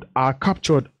 and youth are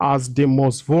captured as the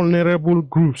most vulnerable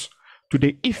groups to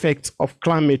the effects of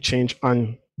climate change,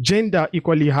 and gender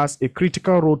equally has a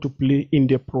critical role to play in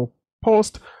the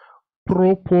proposed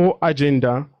Pro-Poor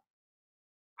agenda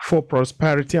for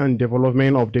prosperity and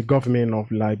development of the government of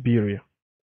Liberia.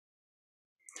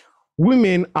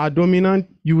 Women are dominant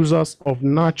users of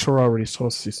natural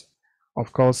resources.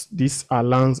 Of course, these are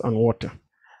lands and water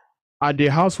at the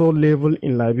household level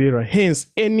in Liberia. Hence,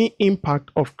 any impact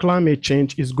of climate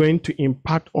change is going to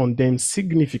impact on them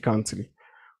significantly.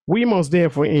 We must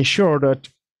therefore ensure that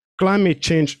climate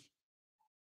change,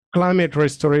 climate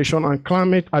restoration, and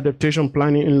climate adaptation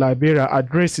planning in Liberia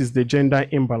addresses the gender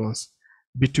imbalance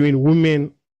between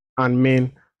women and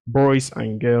men, boys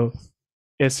and girls,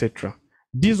 etc.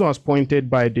 This was pointed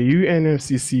by the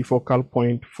UNFCCC focal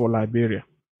point for Liberia.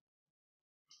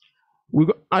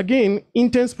 Again,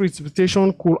 intense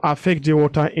precipitation could affect the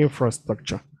water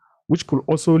infrastructure, which could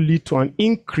also lead to an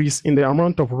increase in the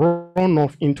amount of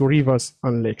runoff into rivers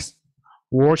and lakes,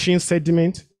 washing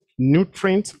sediment,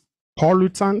 nutrients,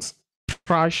 pollutants,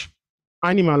 trash,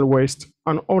 animal waste,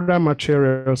 and other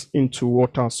materials into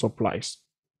water supplies.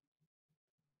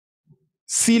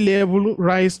 Sea level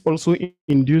rise also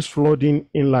induced flooding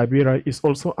in Liberia is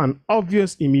also an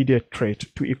obvious immediate threat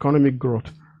to economic growth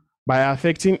by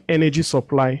affecting energy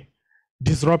supply,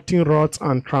 disrupting roads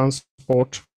and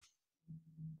transport,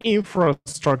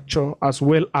 infrastructure, as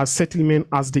well as settlement,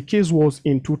 as the case was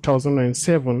in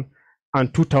 2007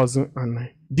 and 2009.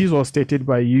 This was stated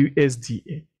by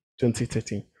USDA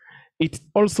 2013. It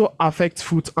also affects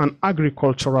food and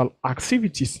agricultural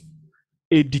activities,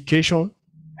 education,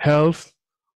 health,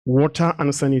 water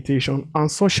and sanitation,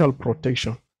 and social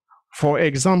protection. For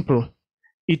example,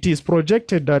 it is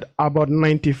projected that about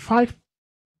 95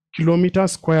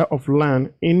 kilometers square of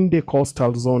land in the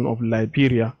coastal zone of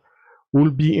Liberia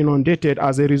will be inundated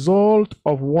as a result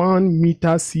of 1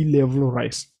 meter sea level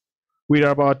rise, with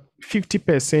about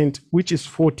 50%, which is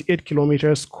 48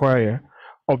 kilometers square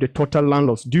of the total land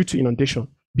loss due to inundation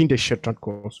being the sheltered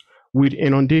cause, with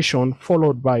inundation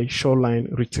followed by shoreline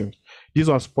return. This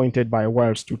was pointed by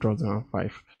Wells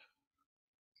 2005.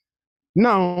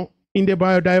 Now, in the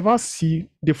biodiversity,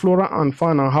 the flora and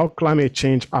fauna, how climate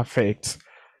change affects.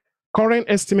 Current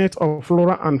estimates of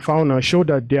flora and fauna show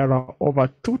that there are over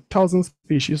 2,000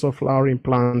 species of flowering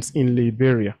plants in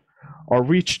Liberia, of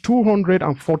which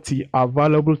 240 are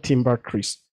valuable timber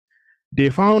trees. The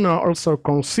fauna also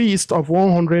consists of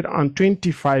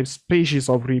 125 species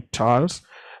of reptiles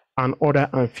and other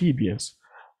amphibians,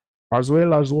 as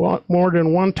well as more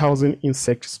than 1,000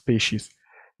 insect species.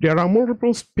 There are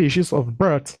multiple species of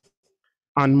birds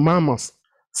and mammals,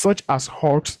 such as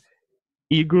hawks,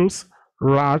 eagles,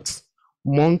 rats,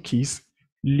 monkeys,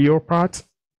 leopards,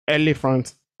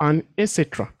 elephants, and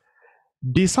etc.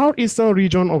 The southeastern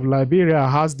region of Liberia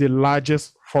has the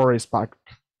largest forest park,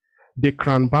 the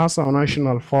Kranbassa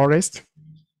National Forest,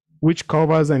 which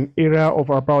covers an area of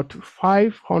about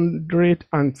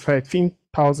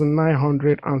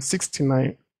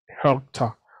 513,969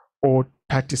 hectares, or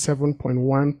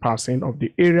 37.1% of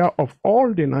the area of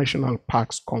all the national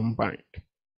parks combined.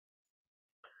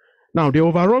 Now, the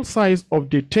overall size of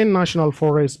the 10 national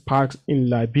forest parks in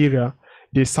Liberia,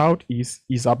 the southeast,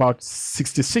 is about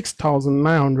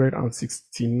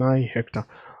 66,969 hectares.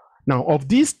 Now, of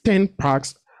these 10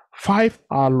 parks, 5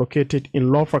 are located in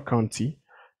Lofa County,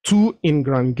 2 in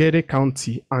Grangede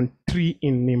County, and 3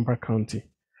 in Nimba County.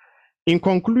 In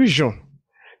conclusion,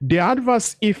 the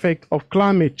adverse effect of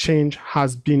climate change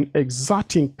has been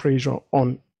exerting pressure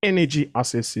on energy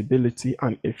accessibility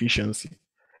and efficiency.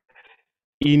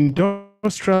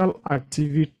 industrial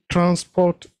activity,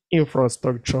 transport,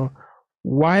 infrastructure,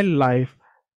 wildlife,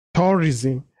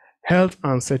 tourism, health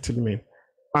and settlement,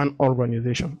 and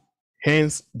urbanization.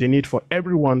 Hence, the need for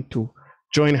everyone to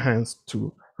join hands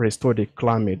to restore the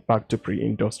climate back to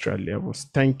pre-industrial levels.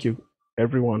 Thank you,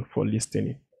 everyone, for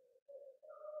listening.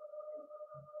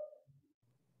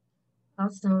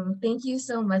 Awesome. Thank you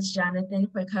so much, Jonathan,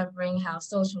 for covering how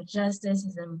social justice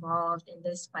is involved in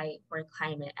this fight for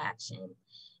climate action.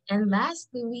 And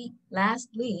lastly,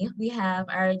 we have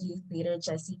our youth leader,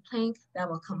 Jesse Plank, that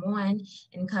will come on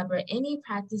and cover any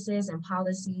practices and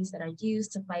policies that are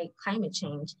used to fight climate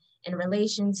change in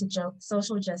relation to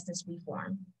social justice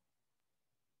reform.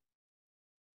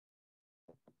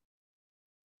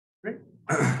 Great.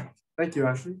 Thank you,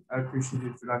 Ashley. I appreciate the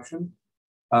introduction.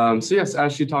 So yes,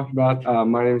 Ashley talked about,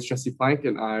 my name is Jesse Plank,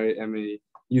 and I am a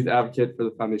youth advocate for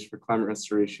the Foundation for Climate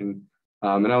Restoration.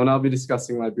 And I will now be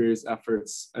discussing Liberia's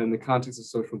efforts in the context of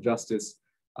social justice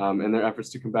and their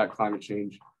efforts to combat climate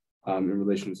change in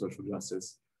relation to social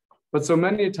justice. But so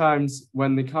many times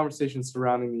when the conversation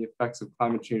surrounding the effects of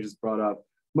climate change is brought up,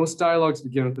 most dialogues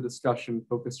begin with a discussion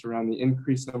focused around the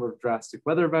increased number of drastic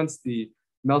weather events, the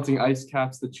melting ice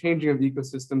caps, the changing of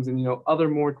ecosystems, and other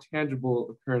more tangible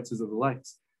occurrences of the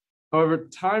likes. However,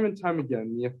 time and time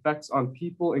again, the effects on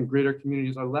people and greater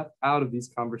communities are left out of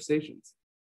these conversations.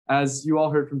 As you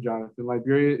all heard from Jonathan,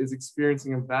 Liberia is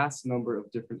experiencing a vast number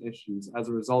of different issues as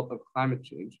a result of climate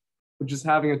change, which is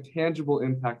having a tangible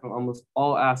impact on almost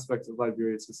all aspects of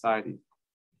Liberia's society.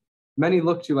 Many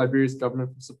look to Liberia's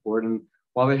government for support, and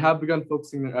while they have begun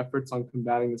focusing their efforts on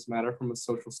combating this matter from a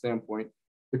social standpoint,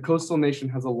 the coastal nation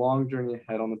has a long journey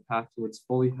ahead on the path towards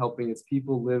fully helping its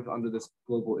people live under this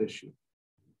global issue.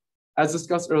 As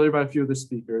discussed earlier by a few of the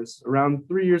speakers, around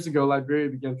 3 years ago, Liberia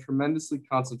began tremendously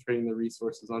concentrating their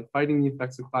resources on fighting the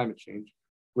effects of climate change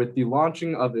with the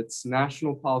launching of its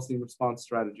National Policy and Response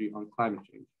Strategy on Climate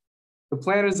Change. The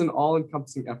plan is an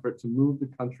all-encompassing effort to move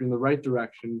the country in the right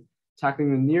direction,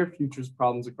 tackling the near future's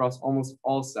problems across almost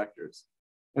all sectors.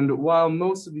 And while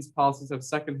most of these policies have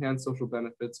secondhand social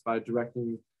benefits by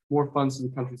directing more funds to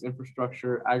the country's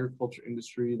infrastructure, agriculture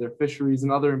industry, their fisheries,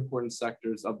 and other important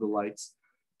sectors of the likes,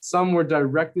 some were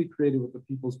directly created with the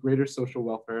people's greater social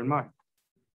welfare in mind.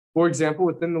 For example,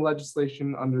 within the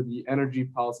legislation under the energy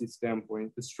policy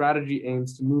standpoint, the strategy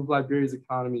aims to move Liberia's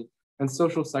economy and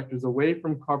social sectors away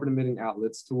from carbon-emitting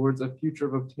outlets towards a future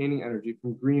of obtaining energy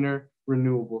from greener,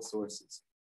 renewable sources.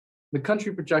 The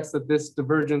country projects that this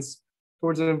divergence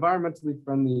towards an environmentally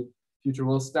friendly future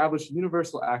will establish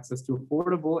universal access to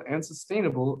affordable and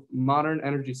sustainable modern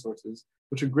energy sources,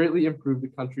 which will greatly improve the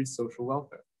country's social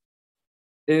welfare.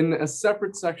 In a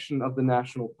separate section of the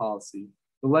national policy,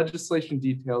 the legislation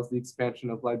details the expansion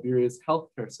of Liberia's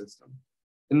healthcare system.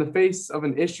 In the face of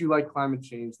an issue like climate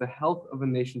change, the health of a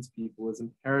nation's people is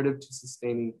imperative to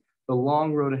sustaining the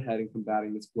long road ahead in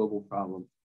combating this global problem.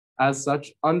 As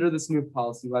such, under this new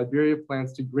policy, Liberia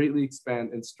plans to greatly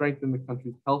expand and strengthen the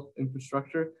country's health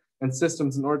infrastructure and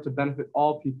systems in order to benefit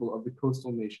all people of the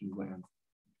coastal nation's land.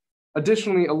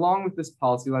 Additionally, along with this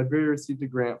policy, Liberia received a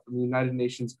grant from the United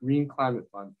Nations Green Climate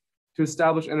Fund to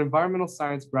establish an environmental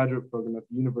science graduate program at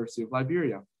the University of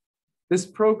Liberia. This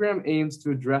program aims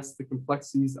to address the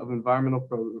complexities of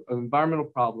environmental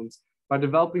problems by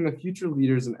developing the future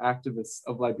leaders and activists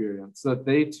of Liberia so that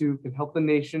they too can help the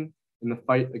nation in the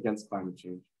fight against climate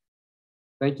change.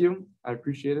 Thank you. I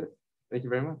appreciate it. Thank you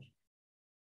very much.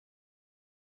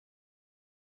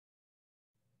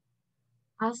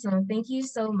 Awesome. Thank you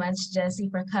so much, Jesse,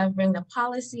 for covering the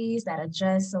policies that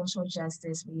address social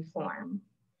justice reform.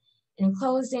 In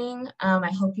closing,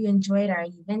 I hope you enjoyed our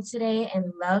event today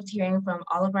and loved hearing from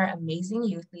all of our amazing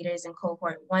youth leaders in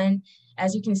Cohort 1.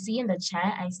 As you can see in the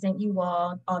chat, I sent you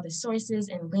all the sources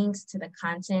and links to the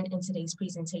content in today's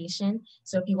presentation.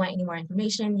 So if you want any more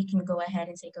information, you can go ahead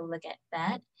and take a look at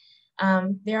that.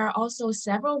 There are also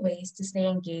several ways to stay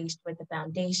engaged with the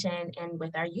foundation and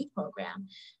with our youth program.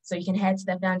 So you can head to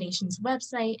the foundation's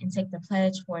website and take the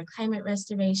pledge for climate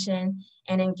restoration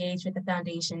and engage with the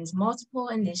foundation's multiple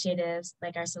initiatives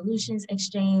like our solutions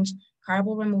exchange,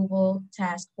 carbon removal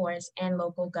task force, and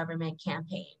local government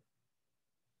campaign.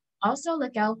 Also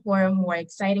look out for more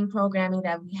exciting programming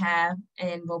that we have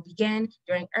and will begin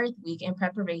during Earth Week in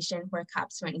preparation for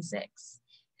COP26.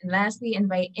 And lastly,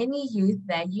 invite any youth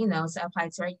that you know to apply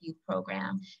to our youth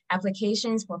program.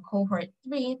 Applications for Cohort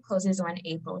 3 closes on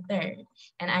April 3rd.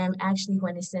 And I am actually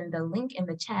going to send the link in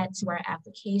the chat to our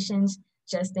applications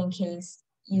just in case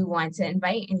you want to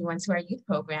invite anyone to our youth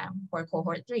program for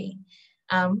Cohort 3.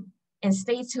 And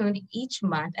stay tuned each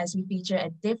month as we feature a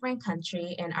different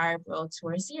country in our World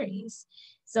Tour series.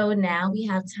 So now we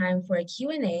have time for a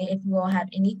Q&A. If you all have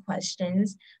any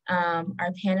questions, our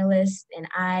panelists and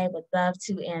I would love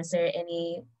to answer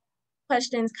any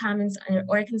questions, comments,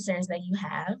 or concerns that you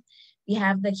have. We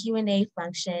have the Q&A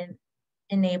function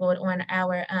enabled on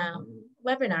our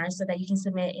webinar so that you can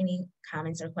submit any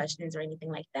comments or questions or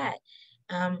anything like that.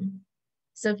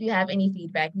 So if you have any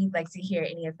feedback, we'd like to hear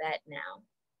any of that now.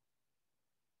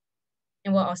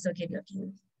 And we'll also give you a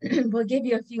few, we'll give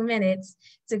you a few minutes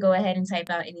to go ahead and type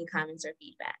out any comments or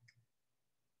feedback.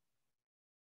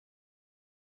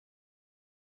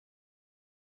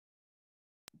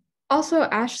 Also,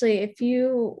 Ashley, if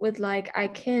you would like, I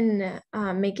can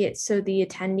make it so the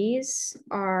attendees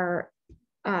are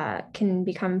can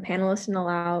become panelists and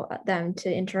allow them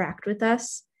to interact with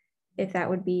us, if that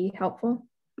would be helpful.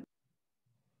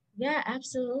 Yeah,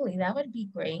 absolutely. That would be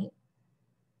great.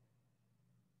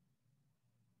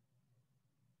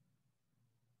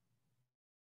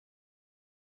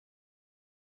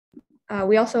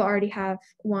 We also already have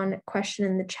one question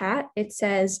in the chat. It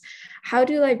says, how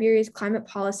do Liberia's climate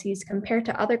policies compare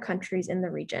to other countries in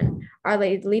the region? Are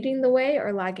they leading the way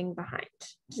or lagging behind?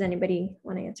 Does anybody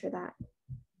want to answer that?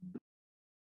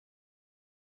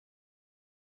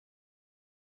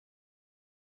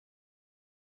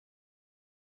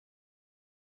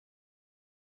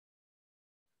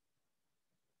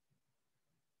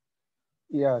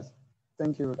 Yes,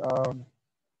 thank you.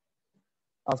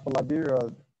 As for Liberia,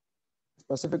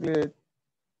 specifically,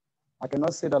 I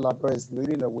cannot say that Liberia is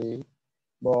leading the way,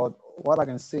 but what I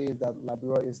can say is that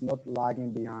Liberia is not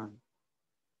lagging behind.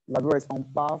 Liberia is on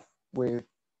path with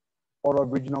other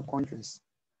regional countries.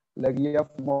 Like here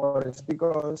from other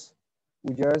speakers,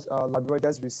 Liberia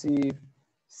just received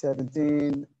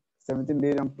 17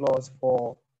 million plus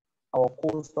for our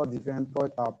coastal defense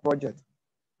project.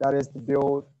 That is to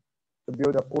build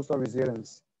a coastal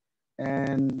resilience.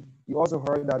 And you also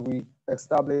heard that we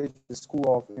established the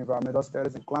School of Environmental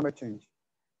Studies and Climate Change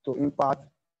to impact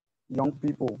young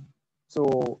people.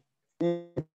 So in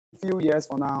a few years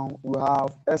from now, we'll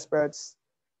have experts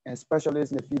and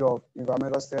specialists in the field of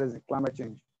environmental studies and climate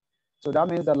change. So that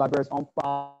means that Liberia is on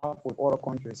par with other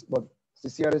countries, but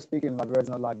sincerely speaking, Liberia is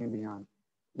not lagging behind.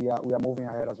 We are moving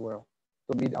ahead as well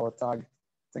to meet our target.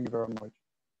 Thank you very much.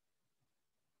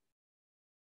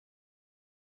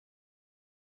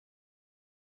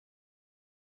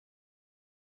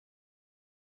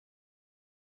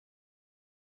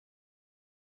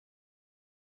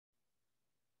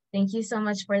 Thank you so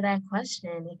much for that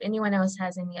question. If anyone else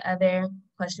has any other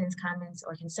questions, comments,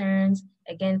 or concerns,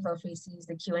 again, feel free to use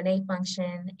the Q&A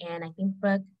function. And I think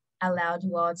Brooke allowed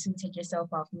you all to take yourself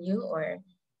off mute or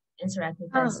interact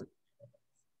with us.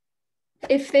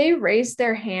 If they raise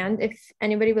their hand, if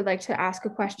anybody would like to ask a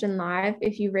question live,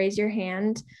 if you raise your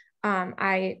hand,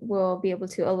 I will be able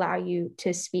to allow you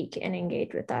to speak and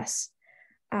engage with us.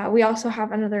 We also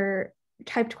have another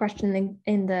typed question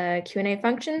in the Q&A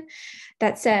function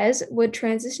that says, would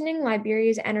transitioning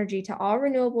Liberia's energy to all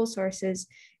renewable sources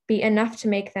be enough to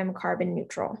make them carbon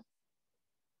neutral?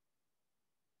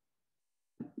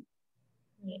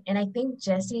 And I think,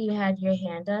 Jesse, you had your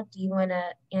hand up. Do you want to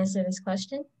answer this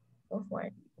question? Go for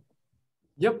it.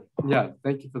 Yep. Yeah.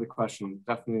 Thank you for the question.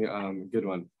 Definitely a good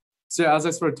one. So as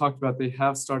I sort of talked about, they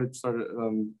have started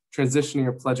transitioning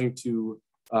or pledging to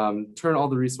turn all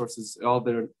the resources, all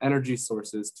their energy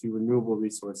sources to renewable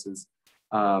resources.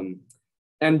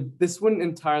 And this wouldn't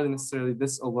entirely necessarily,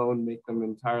 this alone make them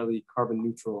entirely carbon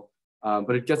neutral,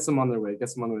 but it gets them on their way,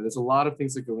 There's a lot of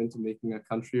things that go into making a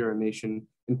country or a nation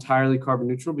entirely carbon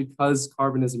neutral because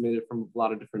carbon is emitted from a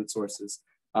lot of different sources.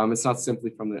 It's not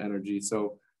simply from their energy.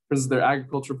 So for instance, their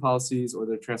agriculture policies or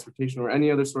their transportation or any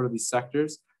other sort of these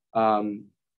sectors,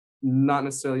 not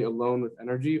necessarily alone with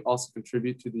energy, also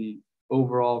contribute to the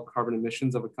overall carbon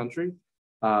emissions of a country.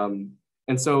 And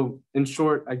so in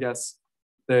short, I guess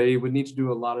they would need to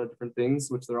do a lot of different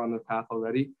things, which they're on their path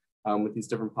already with these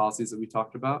different policies that we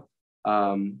talked about.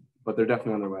 But they're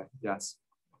definitely on their way, yes.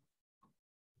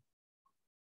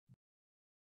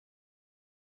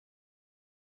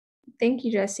 Thank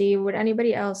you, Jesse. Would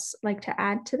anybody else like to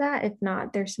add to that? If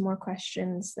not, there's some more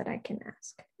questions that I can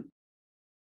ask.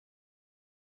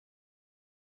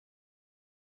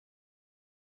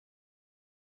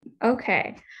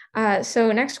 Okay,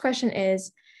 so next question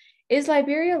is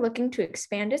Liberia looking to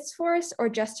expand its forests or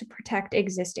just to protect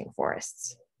existing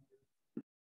forests?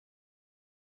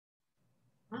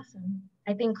 Awesome.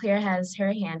 I think Claire has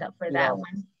her hand up for that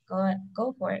one.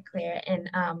 Go for it, Claire.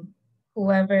 And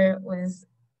whoever was,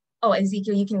 oh,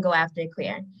 Ezekiel, you can go after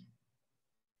Claire.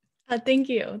 Thank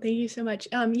you. Thank you so much.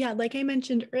 Yeah, like I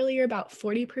mentioned earlier, about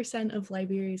 40% of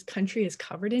Liberia's country is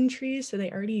covered in trees. So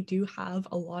they already do have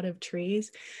a lot of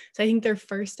trees. So I think their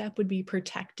first step would be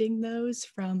protecting those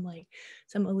from like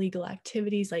some illegal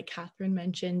activities like Catherine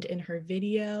mentioned in her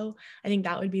video. I think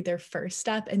that would be their first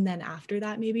step. And then after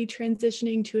that, maybe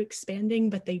transitioning to expanding,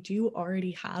 but they do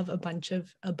already have a bunch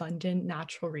of abundant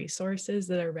natural resources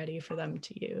that are ready for them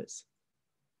to use.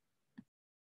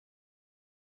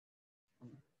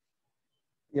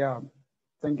 Yeah,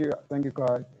 thank you,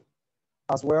 Clyde.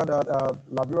 As well, that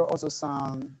Liberia also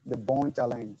signed the Bond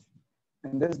Challenge.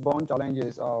 And this Bond Challenge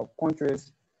is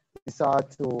countries decide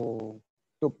to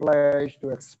pledge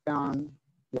to expand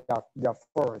their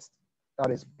forest,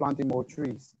 that is planting more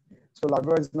trees. So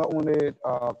Liberia is not only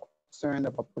concerned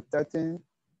about protecting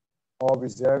or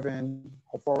preserving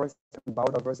our forest and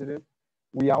biodiversity,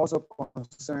 we are also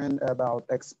concerned about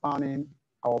expanding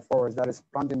our forest, that is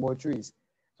planting more trees.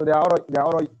 So there are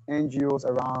other NGOs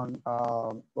around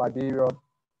Liberia,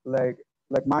 like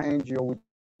my NGO, we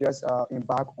just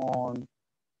embark on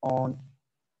a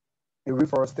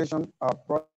reforestation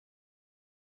process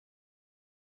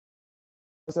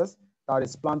that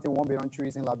is planting 1 billion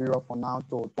trees in Liberia from now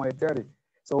to 2030.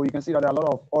 So you can see that there are a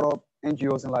lot of other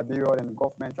NGOs in Liberia and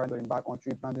government trying to embark on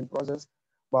tree planting process.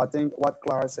 But I think what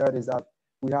Clara said is that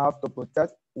we have to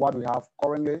protect what we have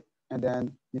currently, and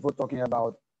then before talking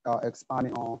about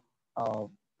expanding on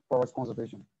forest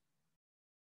conservation.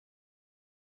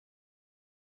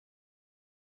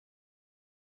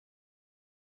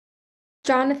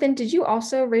 Jonathan, did you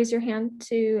also raise your hand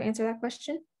to answer that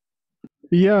question?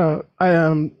 Yeah, I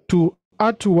am to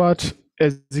add to what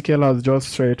Ezekiel has just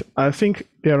said. I think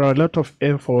there are a lot of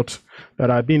efforts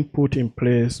that are being put in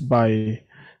place by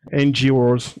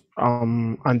NGOs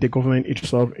and the government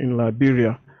itself in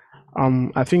Liberia.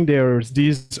 I think there's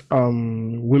this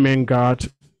women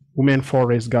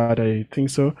forest guard, I think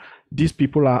so. These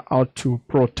people are out to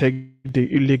protect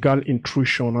the illegal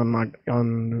intrusion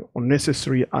and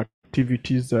unnecessary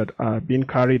activities that are being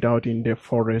carried out in the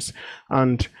forest.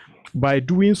 And by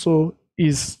doing so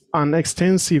is an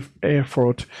extensive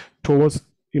effort towards,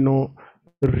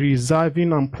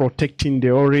 reserving and protecting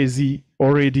the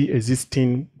already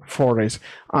existing forest.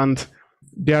 And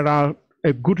there are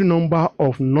a good number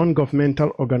of non-governmental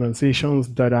organizations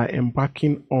that are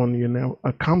embarking on,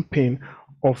 a campaign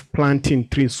of planting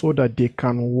trees so that they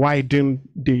can widen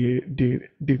the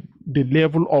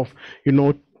level of,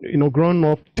 grown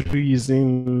up trees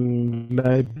in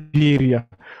Liberia,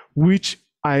 which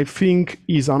I think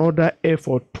is another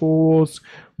effort towards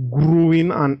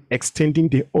growing and extending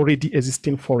the already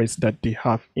existing forests that they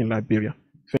have in Liberia.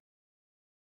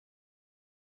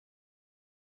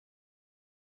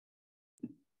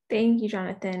 Thank you,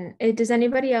 Jonathan. Does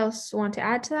anybody else want to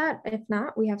add to that? If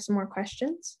not, we have some more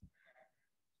questions.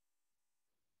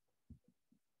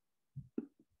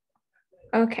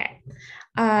 Okay.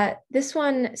 This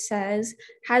one says,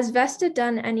 has Vesta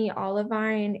done any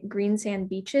olivine green sand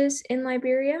beaches in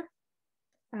Liberia?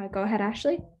 Go ahead,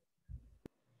 Ashley.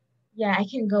 Yeah, I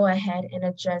can go ahead and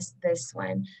address this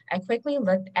one. I quickly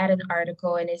looked at an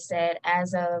article and it said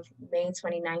as of May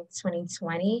 29th,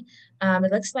 2020,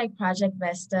 it looks like Project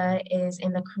Vesta is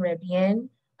in the Caribbean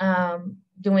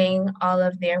doing all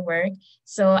of their work.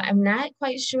 So I'm not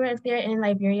quite sure if they're in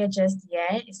Liberia just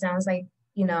yet. It sounds like,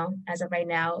 as of right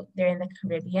now, they're in the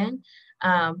Caribbean,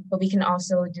 but we can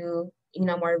also do,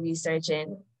 more research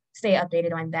and stay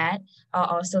updated on that.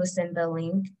 I'll also send the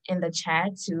link in the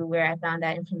chat to where I found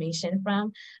that information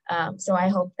from. So I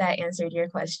hope that answered your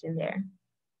question there.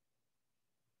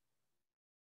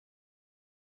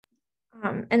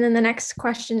 And then the next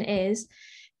question is,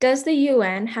 does the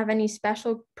UN have any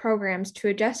special programs to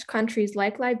address countries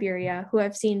like Liberia who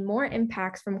have seen more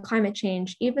impacts from climate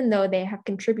change, even though they have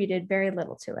contributed very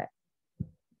little to it?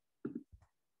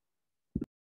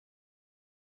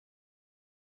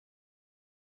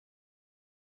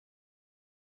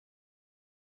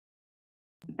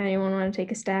 Anyone want to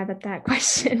take a stab at that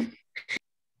question?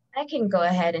 I can go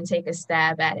ahead and take a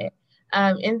stab at it.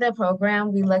 In the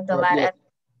program, we looked a lot at.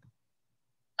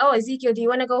 Oh, Ezekiel, do you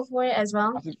want to go for it as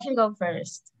well? You can go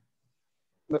first.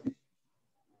 You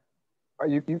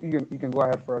can go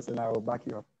ahead first and I will back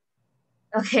you up.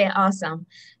 Okay, awesome.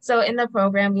 So in the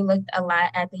program, we looked a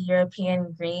lot at the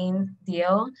European Green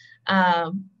Deal.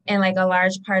 And like a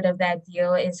large part of that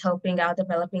deal is helping out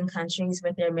developing countries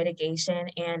with their mitigation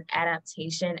and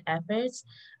adaptation efforts.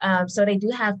 So they do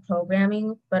have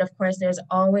programming, but of course, there's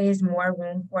always more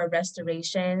room for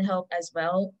restoration help as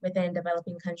well within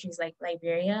developing countries like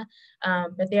Liberia.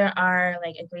 But there are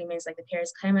like agreements like the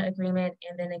Paris Climate Agreement,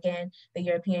 and then again, the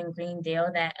European Green Deal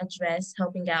that address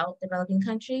helping out developing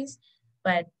countries.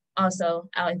 But also,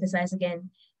 I'll emphasize again,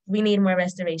 we need more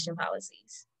restoration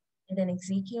policies. And then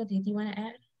Ezekiel, did you want to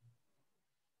add?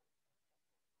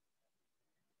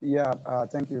 Yeah,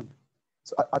 thank you.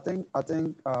 So I think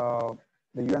the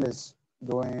UN is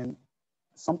doing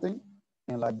something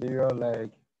in Liberia,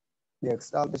 like the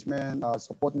establishment,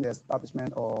 supporting the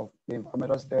establishment of the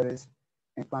environmental studies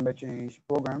and climate change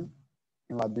program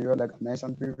in Liberia, like I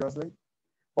mentioned previously.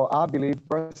 But I believe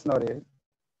personally,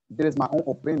 this is my own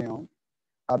opinion,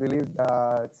 I believe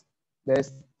that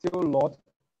there's still a lot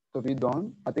to be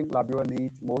done. I think Liberia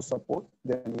needs more support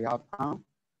than we have now,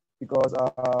 because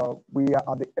we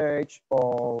are at the edge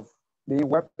of being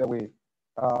swept away.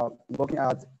 Looking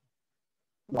at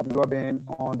Liberia being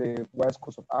on the west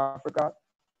coast of Africa,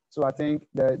 so I think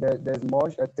there's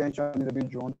much attention need to be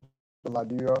drawn to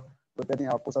Liberia, protecting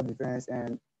our coastal defense,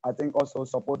 and I think also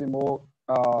supporting more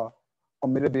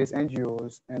community-based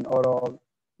NGOs and other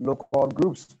local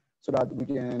groups so that we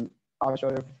can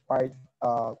actually fight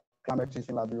climate change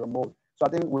in Liberia more. So I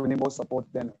think we need more support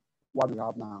than what we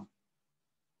have now.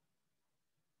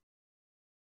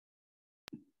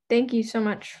 Thank you so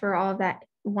much for all of that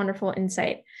wonderful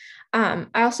insight. I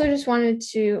also just wanted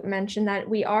to mention that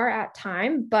we are at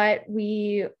time, but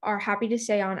we are happy to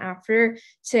stay on after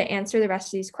to answer the rest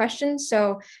of these questions.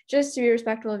 So just to be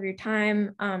respectful of your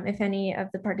time, if any of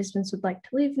the participants would like to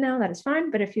leave now, that is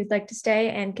fine. But if you'd like to stay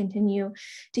and continue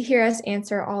to hear us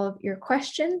answer all of your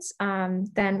questions,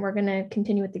 then we're going to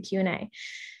continue with the Q&A.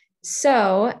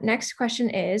 So next question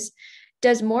is,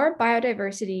 does more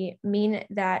biodiversity mean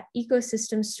that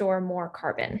ecosystems store more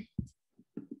carbon?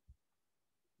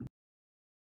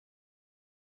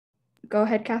 Go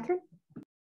ahead, Catherine.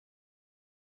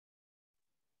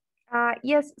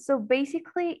 Yes, so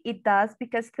basically it does,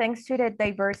 because thanks to the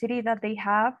diversity that they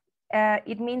have,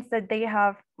 it means that they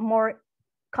have more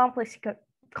complex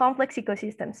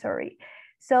ecosystems, sorry.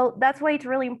 So that's why it's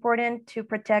really important to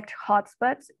protect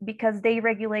hotspots, because they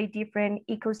regulate different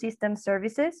ecosystem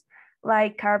services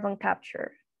like carbon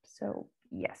capture. So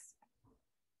yes.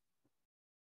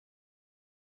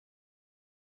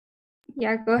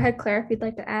 Yeah, go ahead, Claire, if you'd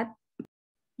like to add.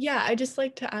 Yeah, I just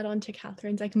like to add on to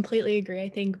Catherine's. I completely agree. I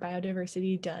think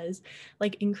biodiversity does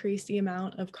increase the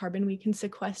amount of carbon we can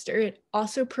sequester. It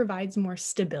also provides more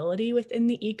stability within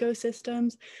the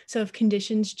ecosystems. So if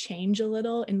conditions change a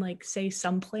little and say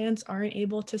some plants aren't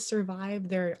able to survive,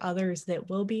 there are others that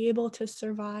will be able to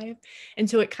survive. And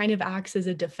so it kind of acts as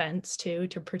a defense too,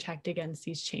 to protect against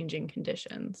these changing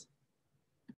conditions.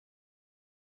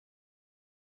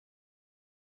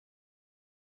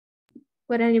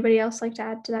 Would anybody else like to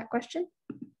add to that question?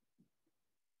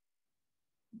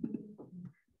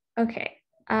 Okay,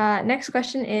 next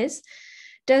question is,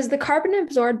 does the carbon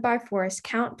absorbed by forests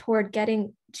count toward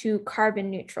getting to carbon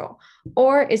neutral,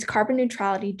 or is carbon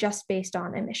neutrality just based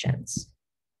on emissions?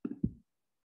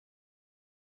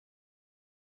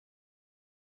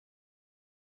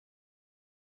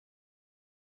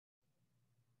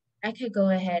 I could go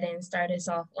ahead and start us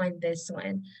off on this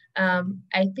one.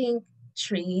 I think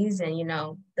trees and,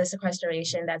 the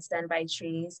sequestration that's done by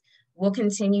trees will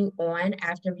continue on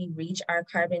after we reach our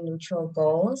carbon neutral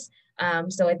goals.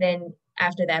 So then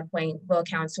after that point, we'll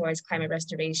count towards climate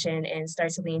restoration and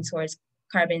start to lean towards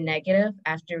carbon negative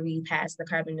after we pass the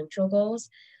carbon neutral goals.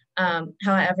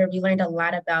 However, we learned a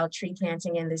lot about tree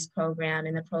planting in this program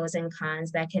and the pros and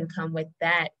cons that can come with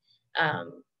that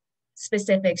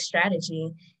specific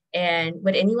strategy. And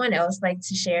would anyone else like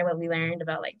to share what we learned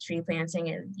about tree planting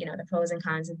and the pros and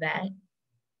cons of that?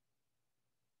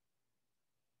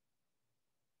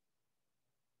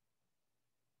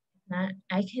 Not,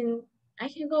 I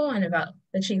can go on about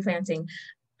the tree planting.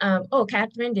 Oh,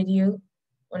 Catherine, did you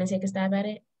want to take a stab at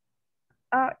it?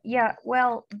 Yeah,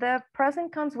 well, the pros and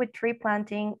cons with tree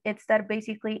planting, it's that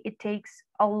basically it takes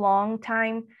a long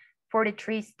time for the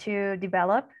trees to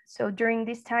develop. So during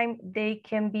this time, they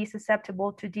can be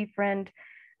susceptible to different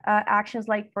actions,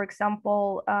 like, for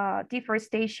example,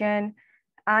 deforestation,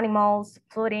 animals,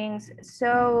 floodings.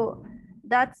 So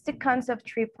that's the cons of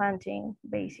tree planting,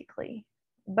 basically.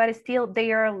 But still,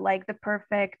 they are the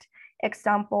perfect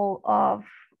example of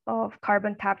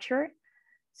carbon capture.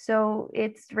 So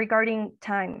it's regarding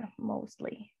time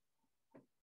mostly.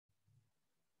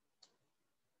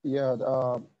 Yeah,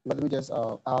 let me just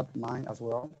add mine as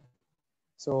well.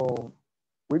 So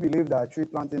we believe that tree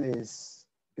planting is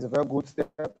a very good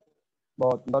step,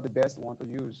 but not the best one to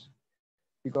use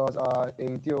because it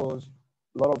entails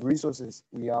a lot of resources.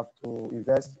 We have to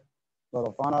invest a lot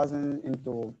of financing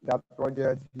into that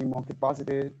project. Human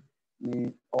capacity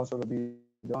need also to be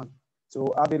done.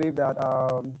 So I believe that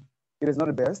it is not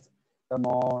the best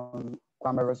among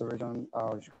climate restoration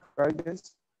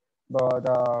strategies, but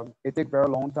it takes very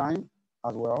long time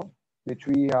as well. The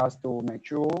tree has to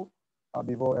mature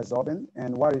before absorbing,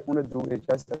 and what it only do is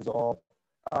just absorb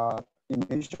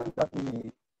emissions that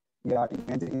we are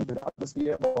emitting into the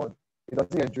atmosphere, but it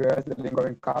doesn't address the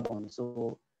lingering carbon.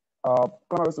 So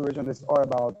climate restoration is all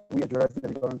about we address the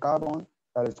lingering carbon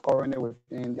that is currently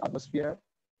within the atmosphere.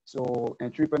 So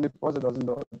and tree planting process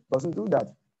doesn't do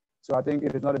that. So I think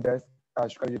it is not the best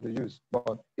strategy to use,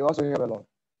 but it also helps a lot.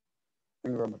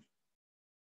 Thank you very much.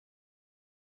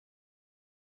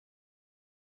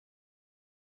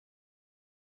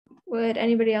 Would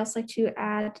anybody else like to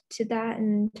add to that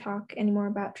and talk any more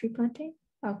about tree planting?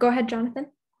 Go ahead, Jonathan.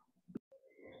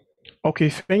 Okay,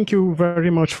 thank you very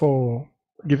much for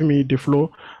giving me the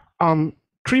floor.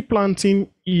 Tree planting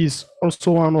is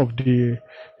also one of the,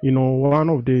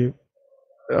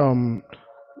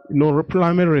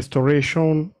 climate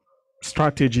restoration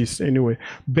strategies anyway.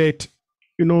 But,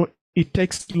 it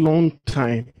takes long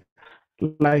time.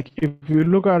 Like if you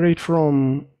look at it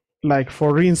from, like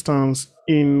for instance,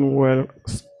 in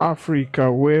West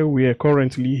Africa, where we are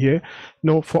currently here,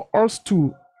 for us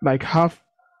to like have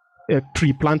a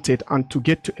tree planted and to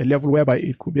get to a level whereby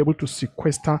it could be able to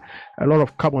sequester a lot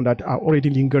of carbon that are already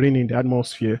lingering in the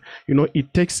atmosphere,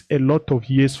 it takes a lot of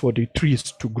years for the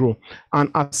trees to grow. And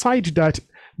aside that,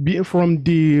 from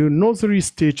the nursery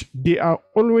stage, they are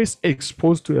always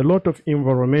exposed to a lot of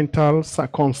environmental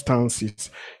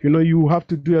circumstances. You have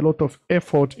to do a lot of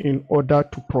effort in order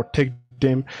to protect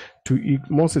them,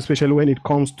 most especially when it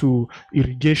comes to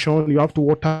irrigation. You have to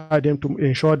water them to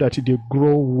ensure that they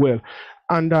grow well.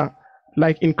 And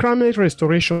like in climate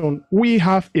restoration, we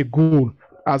have a goal,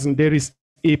 as in there is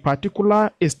a particular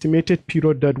estimated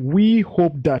period that we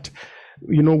hope that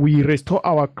we restore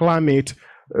our climate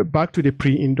back to the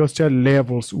pre-industrial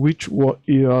levels, which was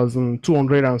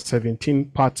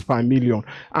 217 parts per million.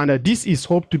 And this is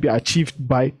hoped to be achieved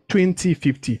by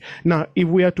 2050. Now, if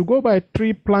we are to go by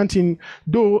tree planting,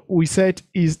 though we said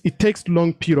it takes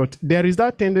long period, there is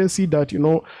that tendency that,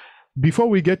 before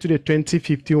we get to the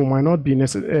 2050, we might not be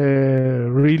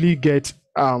really get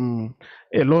a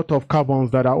lot of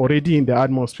carbons that are already in the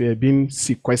atmosphere being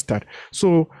sequestered.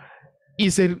 So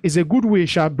it's a good way,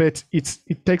 but it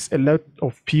takes a lot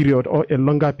of period or a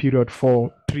longer period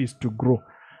for trees to grow.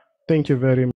 Thank you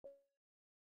very much.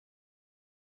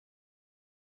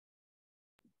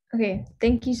 Okay,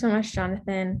 thank you so much,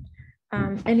 Jonathan.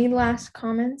 Any last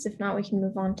comments? If not, we can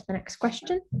move on to the next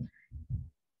question.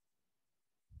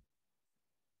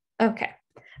 Okay,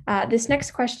 this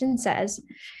next question says,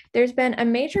 there's been a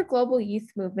major global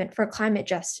youth movement for climate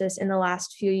justice in the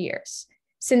last few years.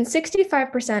 Since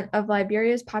 65% of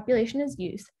Liberia's population is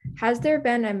youth, has there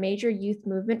been a major youth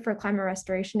movement for climate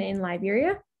restoration in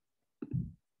Liberia?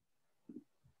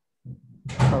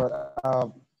 I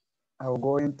will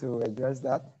go in to address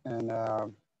that. And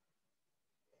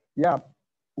yeah,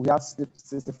 we have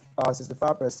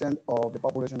 65% of the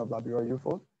population of Liberia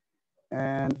youthful.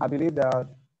 And I believe that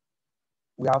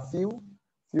we have few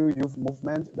youth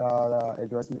movements that are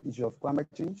addressing the issue of climate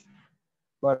change.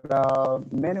 But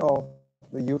many of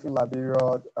the youth in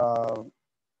Liberia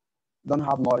don't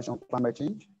have knowledge on climate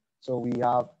change. So we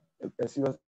have a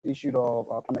serious issue of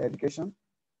climate education.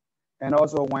 And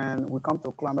also when we come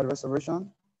to climate restoration,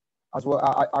 as well,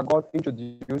 I got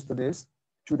introduced to this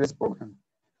through this program.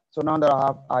 So now that I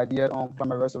have ideas on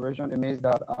climate restoration, it means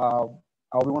that I'll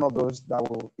be one of those that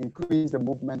will increase the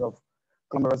movement of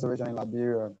climate restoration in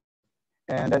Liberia.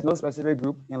 And there's no specific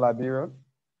group in Liberia.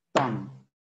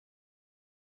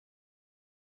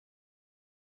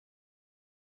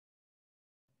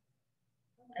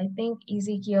 I think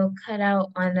Ezekiel cut out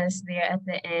on us there at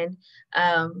the end,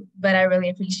 but I really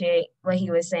appreciate what he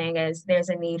was saying, as there's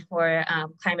a need for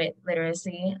climate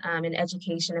literacy and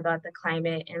education about the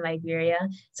climate in Liberia,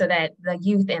 so that the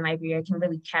youth in Liberia can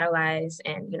really catalyze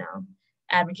and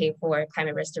advocate for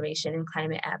climate restoration and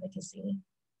climate advocacy.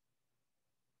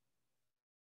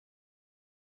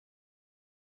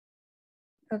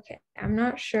 Okay, I'm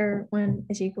not sure when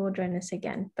Ezekiel will join us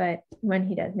again, but when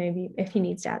he does, maybe if he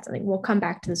needs to add something, we'll come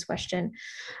back to this question.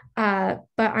 But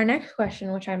our next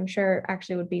question, which I'm sure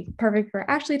actually would be perfect for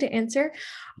Ashley to answer,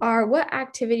 are what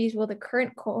activities will the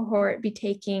current cohort be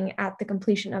taking at the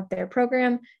completion of their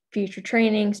program, future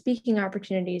training, speaking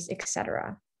opportunities,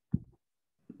 etc.?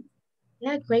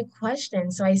 Yeah, great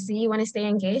question. So I see you want to stay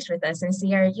engaged with us and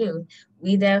see our youth.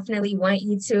 We definitely want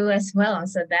you to as well.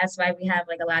 So that's why we have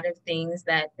like a lot of things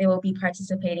that they will be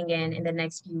participating in the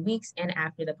next few weeks and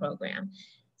after the program.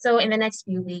 So in the next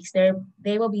few weeks,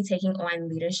 they will be taking on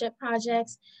leadership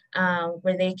projects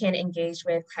where they can engage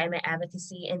with climate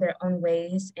advocacy in their own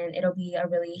ways. And it'll be a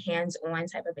really hands-on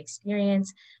type of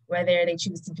experience, whether they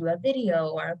choose to do a video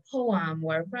or a poem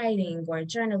or writing or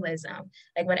journalism,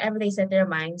 like whatever they set their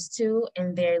minds to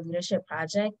in their leadership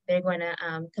project, they're going to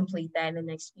complete that in the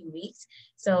next few weeks.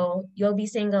 So you'll be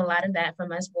seeing a lot of that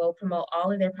from us. We'll promote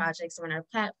all of their projects on our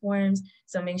platforms.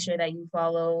 So make sure that you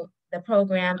follow the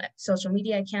program social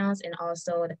media accounts and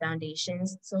also the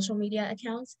foundation's social media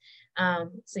accounts.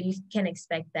 So you can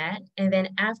expect that. And then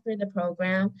after the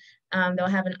program, they'll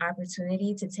have an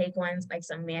opportunity to take on like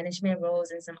some management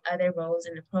roles and some other roles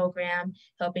in the program,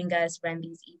 helping us run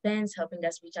these events, helping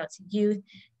us reach out to youth,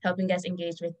 helping us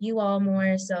engage with you all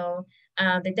more. So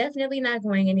they're definitely not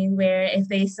going anywhere if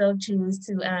they so choose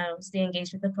to stay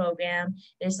engaged with the program.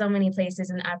 There's so many places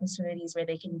and opportunities where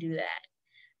they can do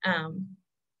that.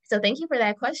 So thank you for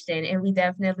that question. And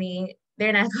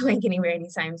they're not going anywhere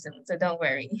anytime soon, so don't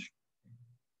worry.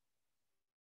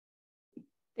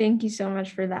 Thank you so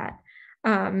much for that.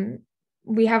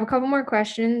 We have a couple more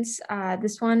questions.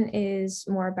 This one is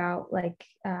more about like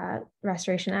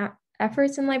restoration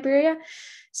efforts in Liberia.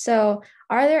 So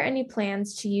are there any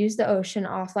plans to use the ocean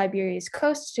off Liberia's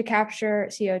coast to capture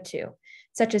CO2,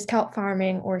 such as kelp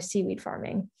farming or seaweed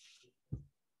farming?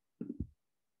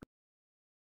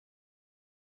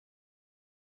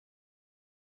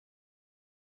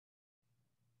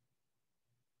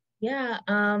 Yeah,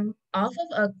 off of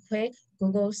a quick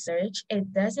Google search,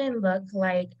 it doesn't look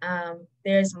like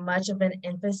there's much of an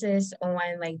emphasis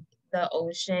on like the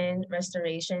ocean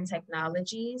restoration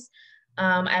technologies.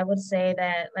 I would say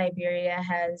that Liberia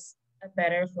has a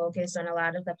better focus on a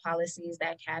lot of the policies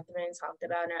that Catherine talked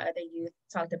about and our other youth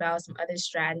talked about, some other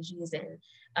strategies and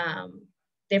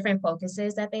different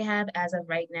focuses that they have as of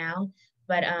right now.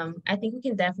 But I think we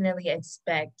can definitely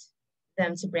expect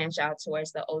them to branch out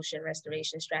towards the ocean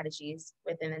restoration strategies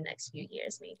within the next few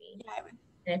years, maybe. Yeah,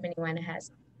 and if anyone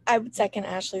has. I would second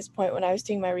Ashley's point. When I was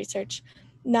doing my research,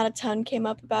 not a ton came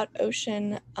up about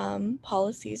ocean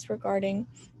policies regarding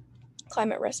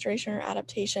climate restoration or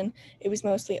adaptation. It was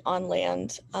mostly on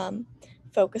land,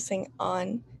 focusing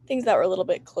on things that were a little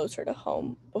bit closer to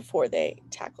home before they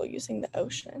tackle using the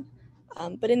ocean.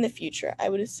 But in the future, I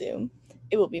would assume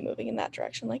it will be moving in that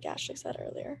direction, like Ashley said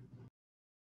earlier.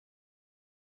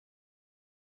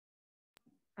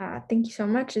 Thank you so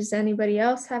much. Does anybody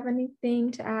else have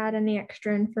anything to add, any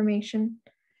extra information?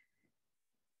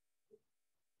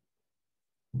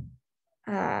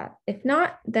 If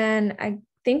not, then I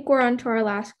think we're on to our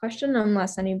last question,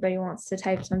 unless anybody wants to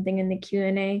type something in the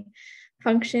Q&A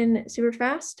function super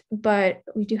fast. But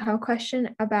we do have a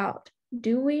question about,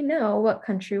 do we know what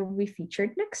country will be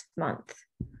featured next month?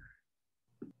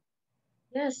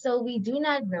 Yeah, so we do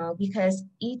not know because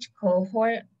each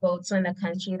cohort votes on the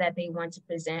country that they want to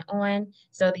present on.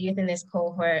 So the youth in this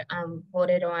cohort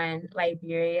voted on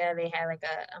Liberia. They had like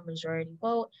a majority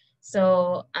vote.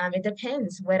 So it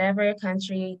depends. Whatever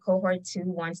country cohort 2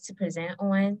 wants to present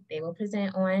on, they will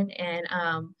present on. And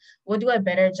we'll do a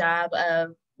better job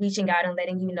of reaching out and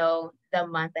letting you know the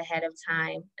month ahead of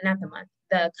time, not the month,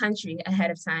 the country ahead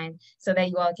of time, so that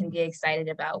you all can be excited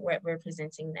about what we're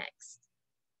presenting next.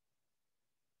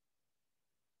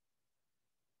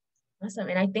 Awesome.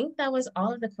 And I think that was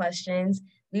all of the questions.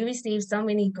 We received so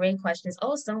many great questions.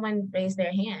 Oh, someone raised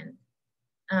their hand.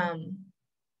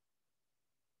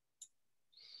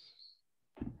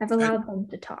 I've allowed them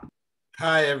to talk.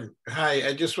 Hi.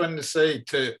 I just wanted to say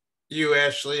to you,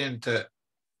 Ashley, and to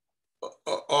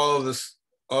all of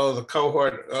the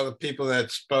cohort, all the people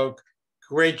that spoke,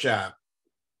 great job.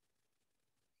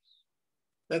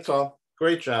 That's all.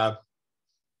 Great job.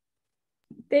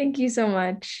 Thank you so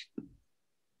much.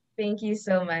 Thank you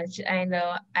so much. I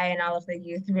know I and all of the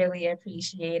youth really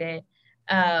appreciate it.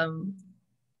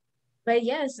 But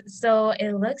yes, so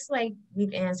it looks like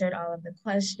we've answered all of the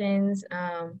questions.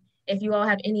 If you all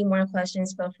have any more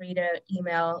questions, feel free to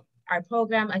email our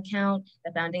program account,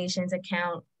 the foundation's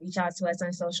account, reach out to us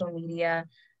on social media.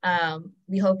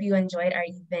 We hope you enjoyed our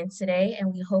event today,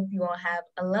 and we hope you all have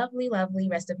a lovely, lovely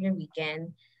rest of your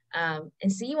weekend. And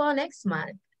see you all next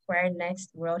month for our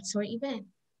next World Tour event.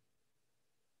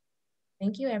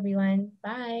 Thank you, everyone.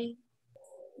 Bye.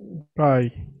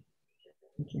 Bye.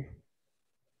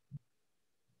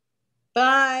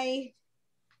 Bye.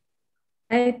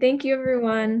 Thank you,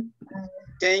 everyone.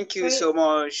 Thank you so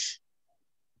much.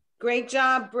 Great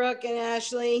job, Brooke and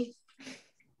Ashley.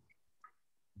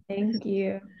 Thank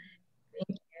you.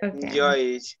 Okay. Enjoy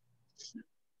it.